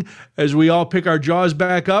listening, as we all pick our jaws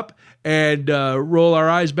back up and roll our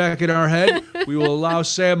eyes back in our head, we will allow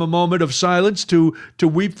Sam a moment of silence to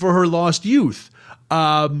weep for her lost youth.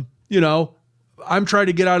 I'm trying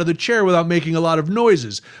to get out of the chair without making a lot of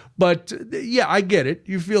noises. But yeah, I get it.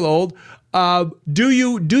 You feel old. Do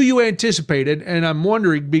you anticipate it? And I'm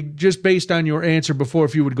wondering, just based on your answer before,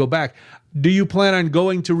 if you would go back, do you plan on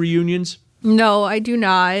going to reunions? No, I do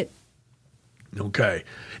not. Okay.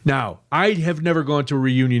 Now, I have never gone to a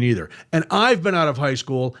reunion either. And I've been out of high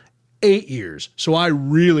school 8 years. So I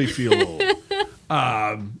really feel old.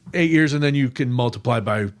 8 years, and then you can multiply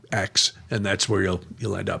by X, and that's where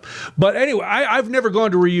you'll end up. But anyway, I've never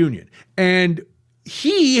gone to a reunion. And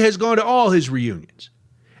he has gone to all his reunions.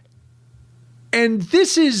 And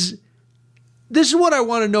this is what I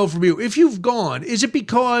want to know from you. If you've gone, is it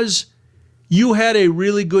because you had a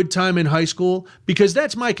really good time in high school? Because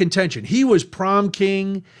that's my contention. He was prom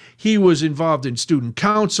king. He was involved in student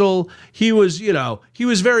council. He was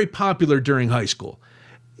very popular during high school.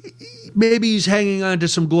 Maybe he's hanging on to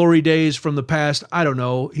some glory days from the past. I don't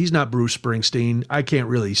know. He's not Bruce Springsteen. I can't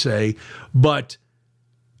really say. But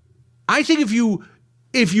I think if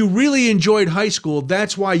you really enjoyed high school,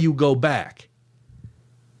 that's why you go back.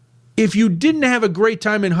 If you didn't have a great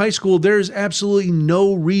time in high school, there's absolutely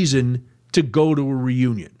no reason to go to a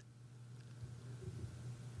reunion.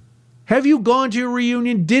 Have you gone to a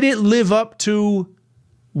reunion? Did it live up to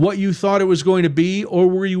what you thought it was going to be, or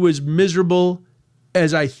were you as miserable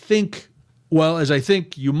as I think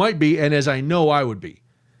you might be, and as I know I would be?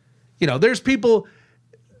 There's people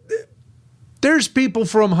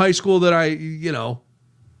from high school that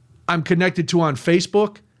I'm connected to on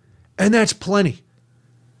Facebook, and that's plenty.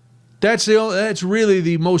 That's really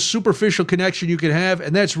the most superficial connection you can have,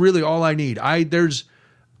 and that's really all I need. I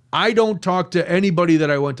don't talk to anybody that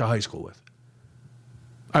I went to high school with.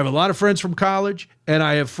 I have a lot of friends from college, and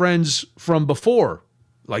I have friends from before,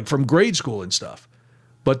 like from grade school and stuff.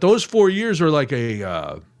 But those 4 years are like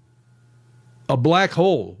a black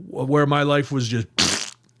hole where my life was just.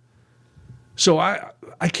 So I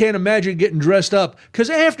can't imagine getting dressed up, because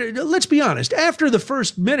let's be honest, after the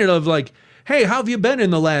first minute of like, hey, how have you been in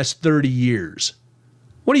the last 30 years?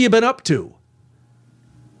 What have you been up to?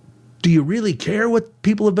 Do you really care what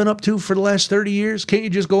people have been up to for the last 30 years? Can't you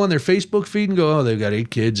just go on their Facebook feed and go, oh, they've got 8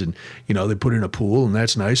 kids and, they put in a pool and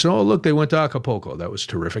that's nice. Oh, look, they went to Acapulco. That was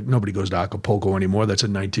terrific. Nobody goes to Acapulco anymore. That's a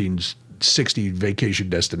 1960 vacation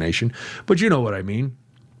destination. But you know what I mean.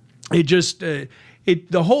 it just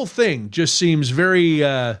the whole thing just seems very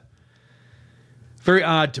very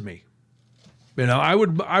odd to me. You know,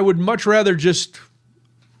 I would much rather just,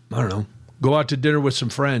 I don't know, go out to dinner with some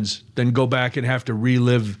friends than go back and have to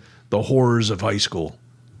relive the horrors of high school.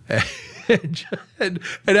 And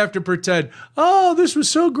have to pretend, oh, this was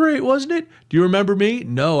so great, wasn't it? Do you remember me?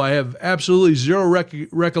 No, I have absolutely zero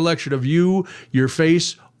recollection of you, your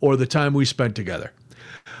face, or the time we spent together.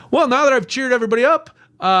 Well, now that I've cheered everybody up,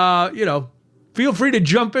 feel free to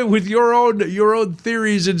jump in with your own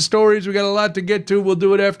theories and stories. We got a lot to get to. We'll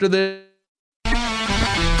do it after this.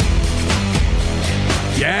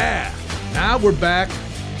 Yeah, now we're back.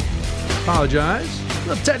 Apologize. A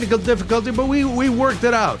little technical difficulty, but we worked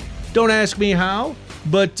it out. Don't ask me how,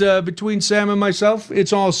 but between Sam and myself,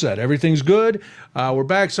 it's all set. Everything's good. We're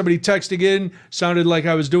back. Somebody texted in. Sounded like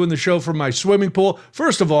I was doing the show from my swimming pool.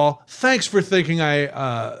 First of all, thanks for thinking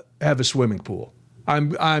I have a swimming pool.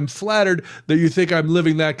 I'm flattered that you think I'm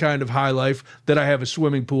living that kind of high life, that I have a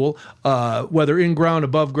swimming pool, whether in ground,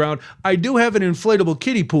 above ground. I do have an inflatable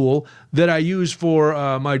kiddie pool that I use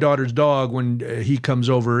for my daughter's dog when he comes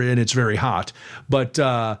over and it's very hot. But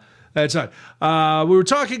that's not. We were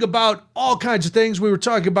talking about all kinds of things. We were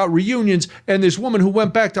talking about reunions and this woman who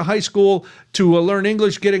went back to high school to learn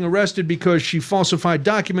English getting arrested because she falsified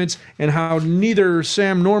documents, and how neither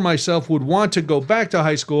Sam nor myself would want to go back to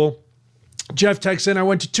high school. Jeff texts in, I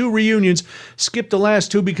went to 2 reunions, skipped the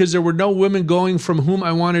last 2 because there were no women going from whom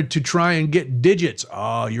I wanted to try and get digits.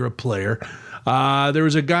 Oh, you're a player. There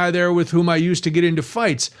was a guy there with whom I used to get into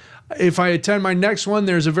fights. If I attend my next one,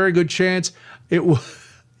 there's a very good chance it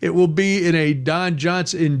will be in a Don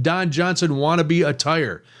Johnson wannabe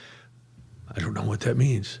attire. I don't know what that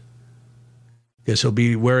means. Guess he'll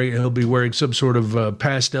be wearing some sort of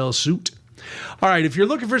pastel suit. All right, if you're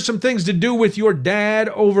looking for some things to do with your dad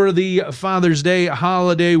over the Father's Day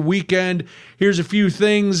holiday weekend, here's a few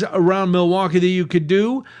things around Milwaukee that you could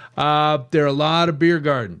do. There are a lot of beer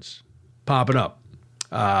gardens popping up.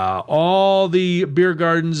 All the beer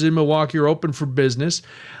gardens in Milwaukee are open for business.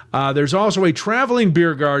 There's also a traveling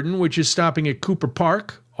beer garden, which is stopping at Cooper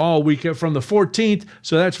Park all weekend from the 14th.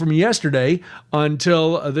 So that's from yesterday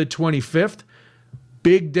until the 25th.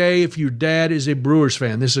 Big day if your dad is a Brewers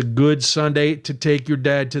fan. This is a good Sunday to take your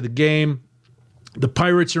dad to the game. The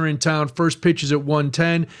Pirates are in town. First pitch is at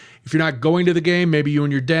 1:10. If you're not going to the game, maybe you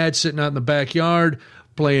and your dad sitting out in the backyard,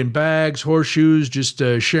 playing bags, horseshoes, just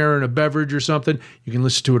sharing a beverage or something. You can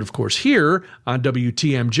listen to it, of course, here on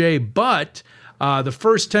WTMJ. But the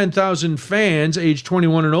first 10,000 fans age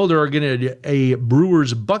 21 and older are going to get a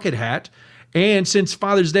Brewers bucket hat. And since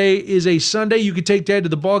Father's Day is a Sunday, you can take Dad to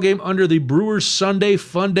the ball game under the Brewers Sunday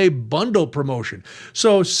Fun Day bundle promotion.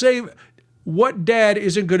 So what dad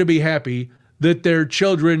isn't going to be happy that their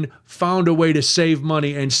children found a way to save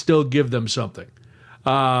money and still give them something?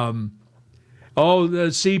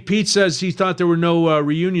 Pete says he thought there were no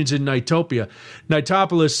reunions in Nightopia.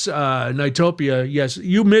 Nightopia, yes.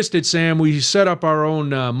 You missed it, Sam. We set up our own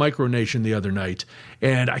micronation the other night.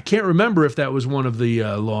 And I can't remember if that was one of the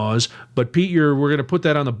laws. But, Pete, we're going to put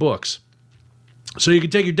that on the books. So you can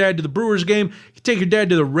take your dad to the Brewers game. You can take your dad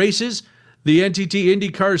to the races. The NTT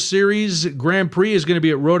IndyCar Series Grand Prix is going to be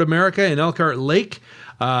at Road America in Elkhart Lake.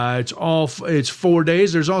 It's 4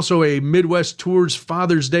 days. There's also a Midwest Tours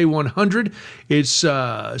Father's Day 100. It's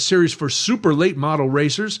a series for super late model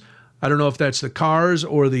racers. I don't know if that's the cars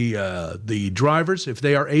or the drivers, if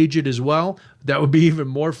they are aged as well. That would be even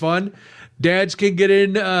more fun. Dads can get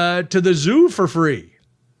in to the zoo for free.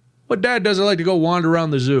 What dad doesn't like to go wander around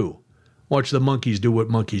the zoo? Watch the monkeys do what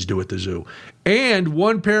monkeys do at the zoo. And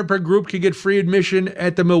one parent per group can get free admission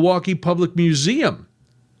at the Milwaukee Public Museum.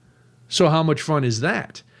 So how much fun is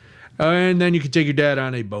that? And then you can take your dad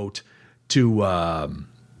on a boat to along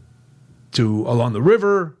the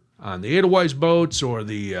river, on the Edelweiss boats or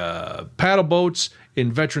the paddle boats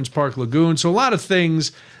in Veterans Park Lagoon. So a lot of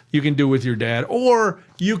things you can do with your dad. Or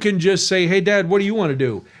you can just say, hey, Dad, what do you want to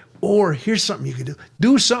do? Or here's something you can do.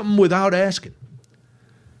 Do something without asking.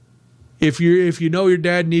 If you know your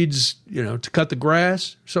dad needs, to cut the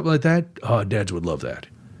grass, something like that, dads would love that.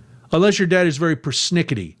 Unless your dad is very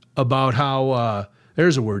persnickety about how,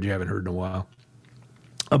 there's a word you haven't heard in a while,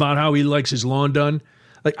 about how he likes his lawn done.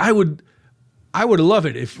 Like I would love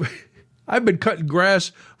it if I've been cutting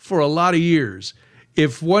grass for a lot of years.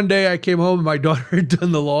 If one day I came home and my daughter had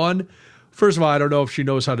done the lawn, first of all, I don't know if she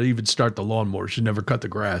knows how to even start the lawnmower. She's never cut the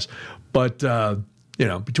grass. But,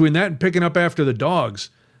 between that and picking up after the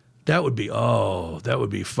dogs, that would be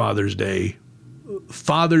Father's Day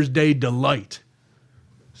delight.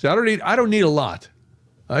 See, I don't need a lot.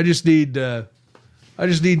 I just need I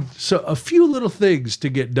just need a few little things to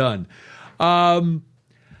get done. I'm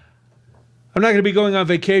not going to be going on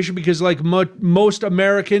vacation because, like most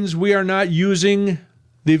Americans, we are not using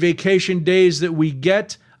the vacation days that we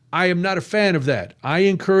get. I am not a fan of that. I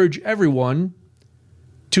encourage everyone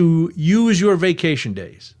to use your vacation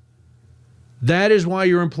days. That is why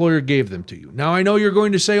your employer gave them to you. Now, I know you're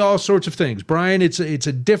going to say all sorts of things. Brian, it's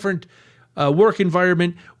a different work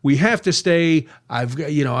environment. We have to stay.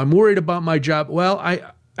 I'm worried about my job. Well,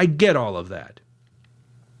 I get all of that.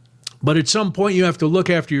 But at some point, you have to look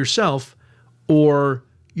after yourself, or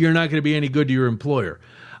you're not going to be any good to your employer.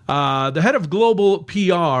 The head of global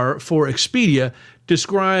PR for Expedia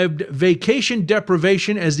described vacation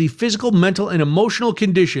deprivation as the physical, mental, and emotional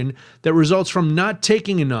condition that results from not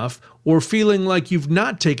taking enough or feeling like you've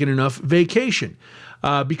not taken enough vacation.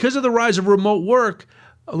 Because of the rise of remote work,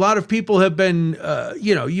 a lot of people have been,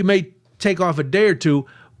 you may take off a day or two,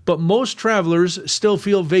 but most travelers still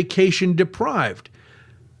feel vacation deprived.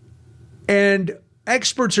 And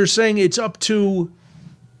experts are saying it's up to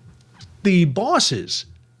the bosses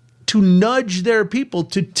to nudge their people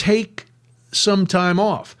to take some time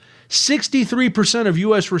off. 63% of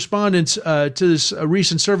U.S. respondents to this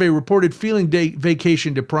recent survey reported feeling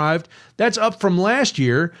vacation deprived. That's up from last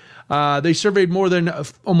year. They surveyed more than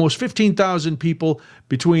almost 15,000 people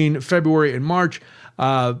between February and March.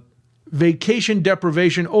 Vacation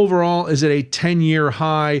deprivation overall is at a 10-year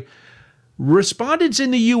high. Respondents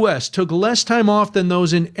in the U.S. took less time off than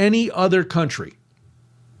those in any other country.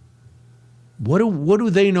 What do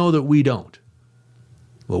they know that we don't?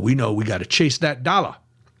 Well, we know we got to chase that dollar.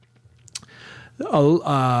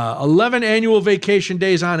 11 annual vacation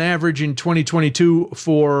days on average in 2022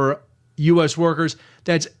 for U.S. workers.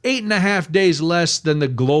 That's 8.5 days less than the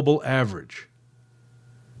global average.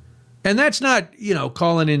 And that's not,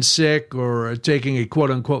 calling in sick or taking a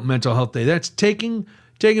quote-unquote mental health day. That's taking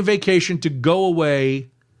vacation to go away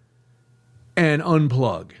and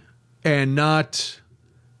unplug and not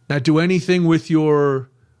do anything with your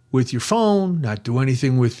phone, not do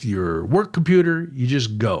anything with your work computer. You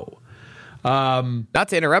just go. Not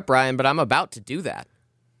to interrupt, Brian, but I'm about to do that.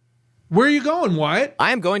 Where are you going, Wyatt?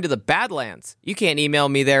 I am going to the Badlands. You can't email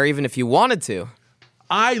me there even if you wanted to.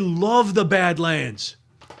 I love the Badlands.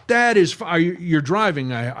 That is, you're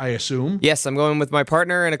driving, I assume. Yes, I'm going with my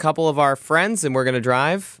partner and a couple of our friends, and we're going to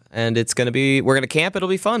drive, and we're going to camp. It'll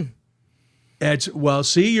be fun.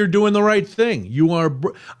 See, you're doing the right thing. Are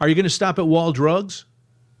you going to stop at Wall Drugs?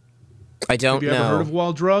 I don't know. Have you ever heard of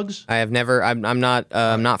Wall Drugs? I have never. I'm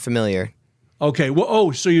not familiar. Okay.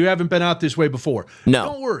 Well, so you haven't been out this way before? No.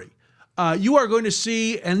 Don't worry. You are going to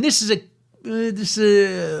see, and this is a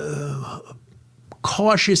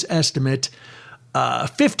cautious estimate,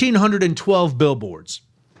 1,512 billboards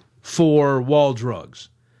for Wall Drugs.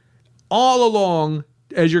 All along,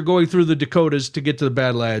 as you're going through the Dakotas to get to the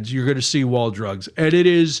Badlands, you're going to see Wall Drugs. And it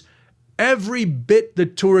is every bit the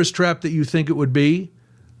tourist trap that you think it would be,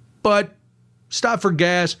 but stop for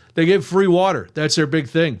gas. They give free water. That's their big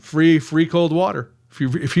thing. Free cold water.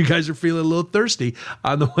 If you guys are feeling a little thirsty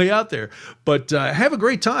on the way out there. But have a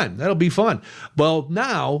great time. That'll be fun. Well,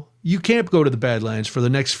 now you can't go to the Badlands for the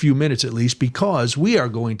next few minutes at least, because we are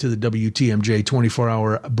going to the WTMJ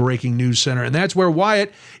 24-hour breaking news center. And that's where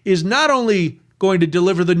Wyatt is not only going to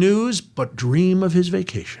deliver the news, but dream of his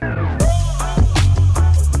vacation.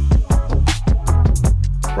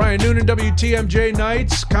 Brian Noonan, WTMJ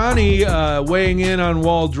Nights. Connie weighing in on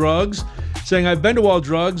Wall Drugs, saying, I've been to Wall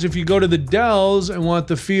Drugs. If you go to the Dells and want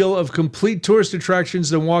the feel of complete tourist attractions,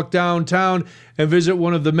 then walk downtown and visit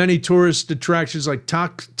one of the many tourist attractions like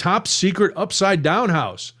Top Secret Upside Down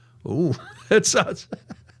House. Ooh, that sounds...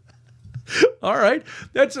 All right.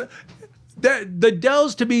 The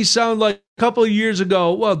Dells to me sound like a couple of years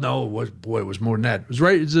ago. Well, no, it was more than that. It was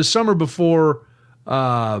right. It was the summer before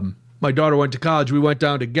my daughter went to college. We went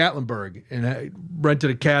down to Gatlinburg and I rented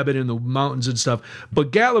a cabin in the mountains and stuff.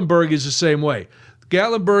 But Gatlinburg is the same way.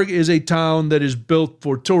 Gatlinburg is a town that is built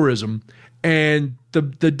for tourism, and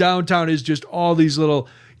the downtown is just all these little,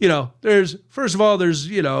 there's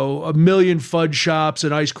a million fudge shops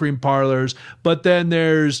and ice cream parlors, but then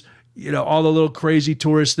there's all the little crazy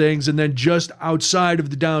tourist things. And then just outside of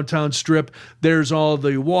the downtown strip, there's all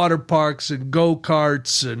the water parks and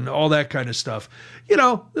go-karts and all that kind of stuff.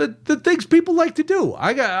 The things people like to do.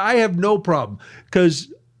 I have no problem,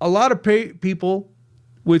 because a lot of people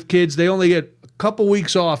with kids, they only get a couple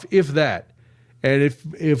weeks off, if that. And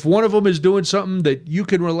if one of them is doing something that you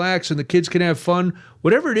can relax and the kids can have fun,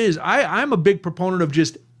 whatever it is, I'm a big proponent of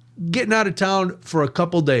just getting out of town for a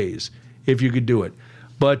couple days if you could do it.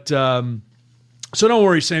 But so don't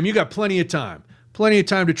worry, Sam. You got plenty of time. Plenty of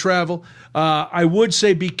time to travel. I would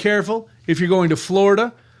say be careful if you're going to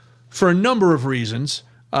Florida for a number of reasons.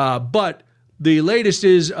 But the latest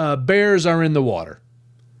is bears are in the water.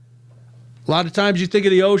 A lot of times you think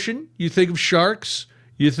of the ocean, you think of sharks,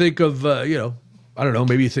 you think of, I don't know,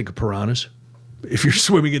 maybe you think of piranhas. If you're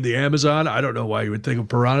swimming in the Amazon, I don't know why you would think of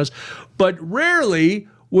piranhas. But rarely,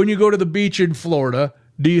 when you go to the beach in Florida,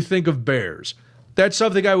 do you think of bears. That's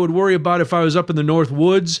something I would worry about if I was up in the North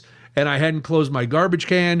Woods and I hadn't closed my garbage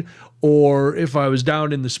can, or if I was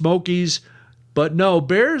down in the Smokies. But no,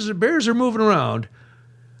 bears are moving around.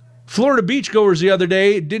 Florida beachgoers the other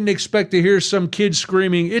day didn't expect to hear some kid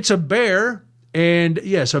screaming, "It's a bear!" And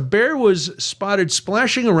yes, a bear was spotted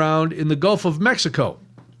splashing around in the Gulf of Mexico.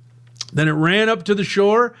 Then it ran up to the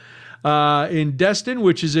shore in Destin,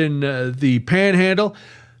 which is in the Panhandle.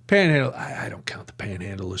 I don't count the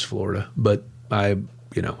Panhandle as Florida, but I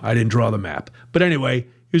didn't draw the map. But anyway,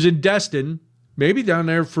 he was in Destin, maybe down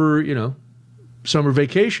there for, summer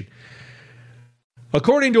vacation.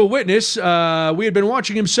 According to a witness, we had been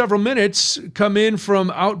watching him several minutes come in from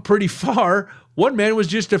out pretty far. One man was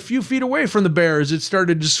just a few feet away from the bear as it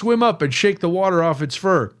started to swim up and shake the water off its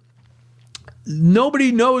fur.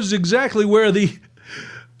 Nobody knows exactly where the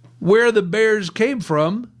bears came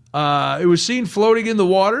from. It was seen floating in the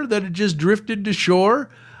water, then it just drifted to shore,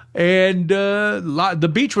 and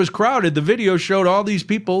the beach was crowded. The video showed all these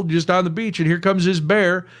people just on the beach, and here comes this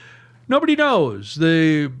bear. Nobody knows.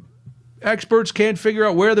 The experts can't figure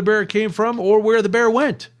out where the bear came from or where the bear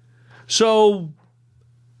went. So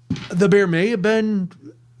the bear may have been,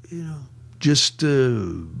 just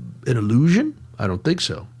an illusion. I don't think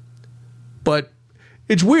so. But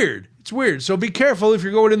it's weird. It's weird. So be careful if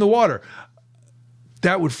you're going in the water.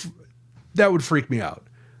 That would freak me out.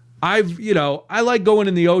 I like going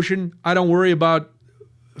in the ocean. I don't worry about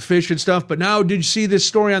fish and stuff. But now, did you see this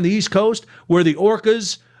story on the East Coast where the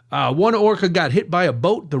orcas, one orca got hit by a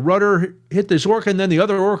boat, the rudder hit this orca, and then the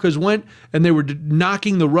other orcas went and they were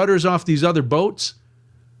knocking the rudders off these other boats?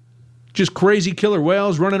 Just crazy killer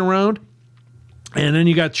whales running around. And then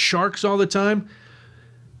you got sharks all the time.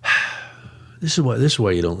 This is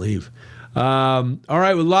why you don't leave. All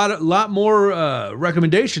right, a lot more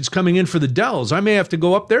recommendations coming in for the Dells. I may have to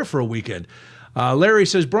go up there for a weekend. Larry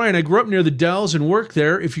says, Brian, I grew up near the Dells and work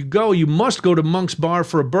there. If you go, you must go to Monk's Bar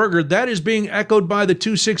for a burger. That is being echoed by the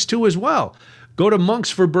 262 as well. Go to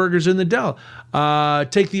Monk's for burgers in the Dell.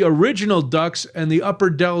 Take the original Ducks and the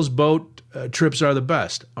Upper Dells boat trips are the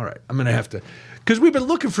best. All right, I'm going to have to, because we've been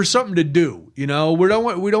looking for something to do. We don't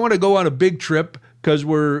want to go on a big trip because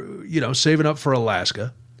we're, saving up for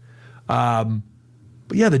Alaska. But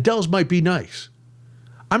yeah, the Dells might be nice.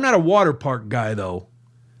 I'm not a water park guy, though.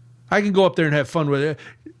 I can go up there and have fun with it.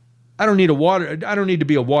 I don't need to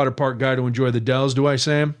be a water park guy to enjoy the Dells, do I,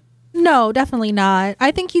 Sam? No, definitely not.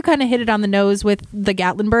 I think you kind of hit it on the nose with the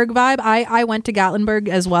Gatlinburg vibe. I went to Gatlinburg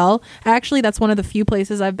as well. Actually, that's one of the few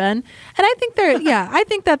places I've been. And I think I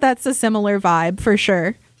think that's a similar vibe for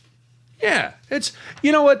sure. Yeah, it's,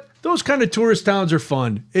 you know what? Those kind of tourist towns are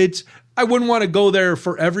fun. I wouldn't want to go there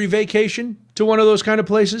for every vacation to one of those kind of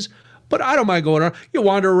places, but I don't mind going around. You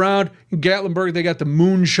wander around in Gatlinburg, they got the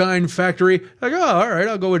moonshine factory. Like, oh, all right,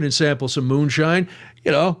 I'll go in and sample some moonshine.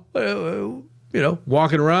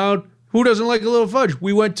 Walking around. Who doesn't like a little fudge?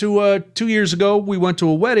 We went to 2 years ago. We went to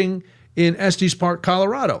a wedding in Estes Park,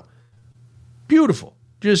 Colorado. Beautiful,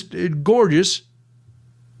 just a gorgeous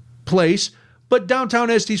place. But downtown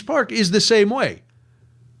Estes Park is the same way.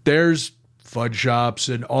 There's fudge shops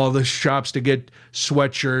and all the shops to get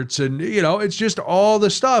sweatshirts, and it's just all the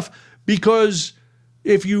stuff. Because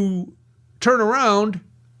if you turn around,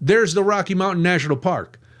 there's the Rocky Mountain National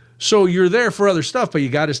Park. So you're there for other stuff, but you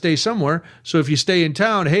got to stay somewhere. So if you stay in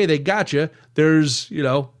town, hey, they got you. There's,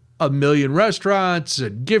 a million restaurants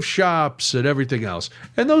and gift shops and everything else.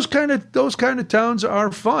 And those kind of towns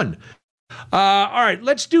are fun. All right,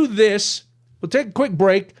 let's do this. We'll take a quick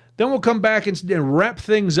break. Then we'll come back and wrap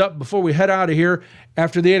things up before we head out of here.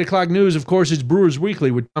 After the 8 o'clock news, of course, it's Brewers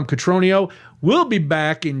Weekly with Tom Cotroneo. We'll be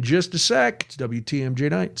back in just a sec. It's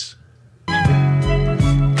WTMJ Nights.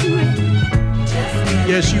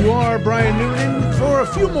 Yes, you are, Brian Newton, for a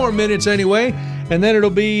few more minutes anyway, and then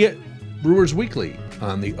it'll be Brewers Weekly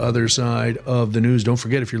on the other side of the news. Don't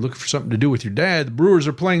forget, if you're looking for something to do with your dad, the Brewers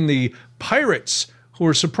are playing the Pirates, who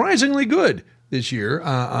are surprisingly good this year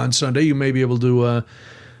on Sunday. You may be able to do a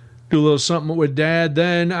little something with Dad.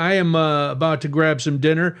 Then I am about to grab some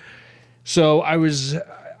dinner, so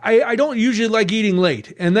I don't usually like eating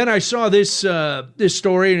late. And then I saw this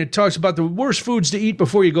story, and it talks about the worst foods to eat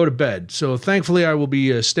before you go to bed. So thankfully, I will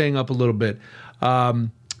be staying up a little bit.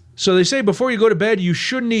 So they say before you go to bed, you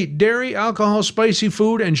shouldn't eat dairy, alcohol, spicy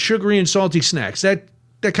food, and sugary and salty snacks. That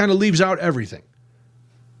kind of leaves out everything.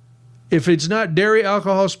 If it's not dairy,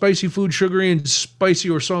 alcohol, spicy food, sugary, and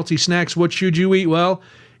spicy or salty snacks, what should you eat? Well,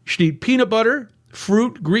 you should eat peanut butter,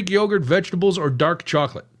 fruit, Greek yogurt, vegetables, or dark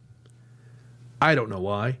chocolate. I don't know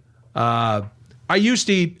why. I used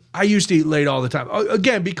to eat late all the time.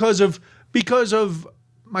 Again, because of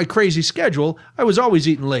my crazy schedule, I was always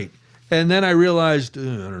eating late. And then I realized, I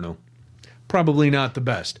don't know, probably not the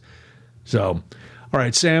best. So, all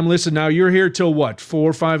right, Sam, listen, now you're here till what, 4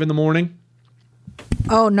 or 5 in the morning?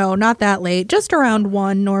 Oh, no, not that late. Just around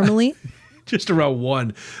 1 normally. Just around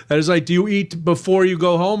 1. That is like, do you eat before you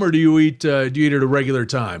go home, or do you eat at a regular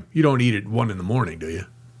time? You don't eat at 1 in the morning, do you?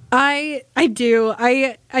 I do.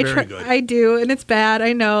 I try. I do, and it's bad.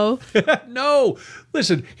 I know. No,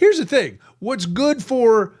 listen. Here's the thing. What's bad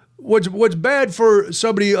for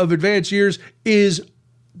somebody of advanced years is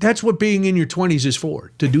that's what being in your 20s is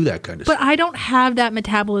for, to do that kind of stuff. But I don't have that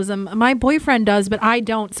metabolism. My boyfriend does, but I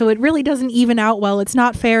don't. So it really doesn't even out well. It's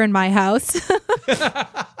not fair in my house.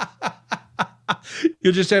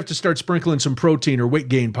 You'll just have to start sprinkling some protein or weight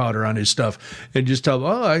gain powder on his stuff and just tell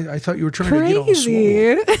him, I thought you were trying to get all swole.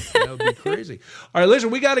 That would be crazy. All right,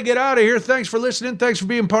 listen, we got to get out of here. Thanks for listening. Thanks for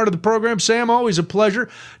being part of the program. Sam, always a pleasure.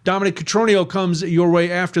 Dominic Cotroneo comes your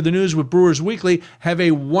way after the news with Brewers Weekly. Have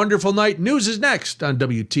a wonderful night. News is next on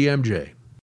WTMJ.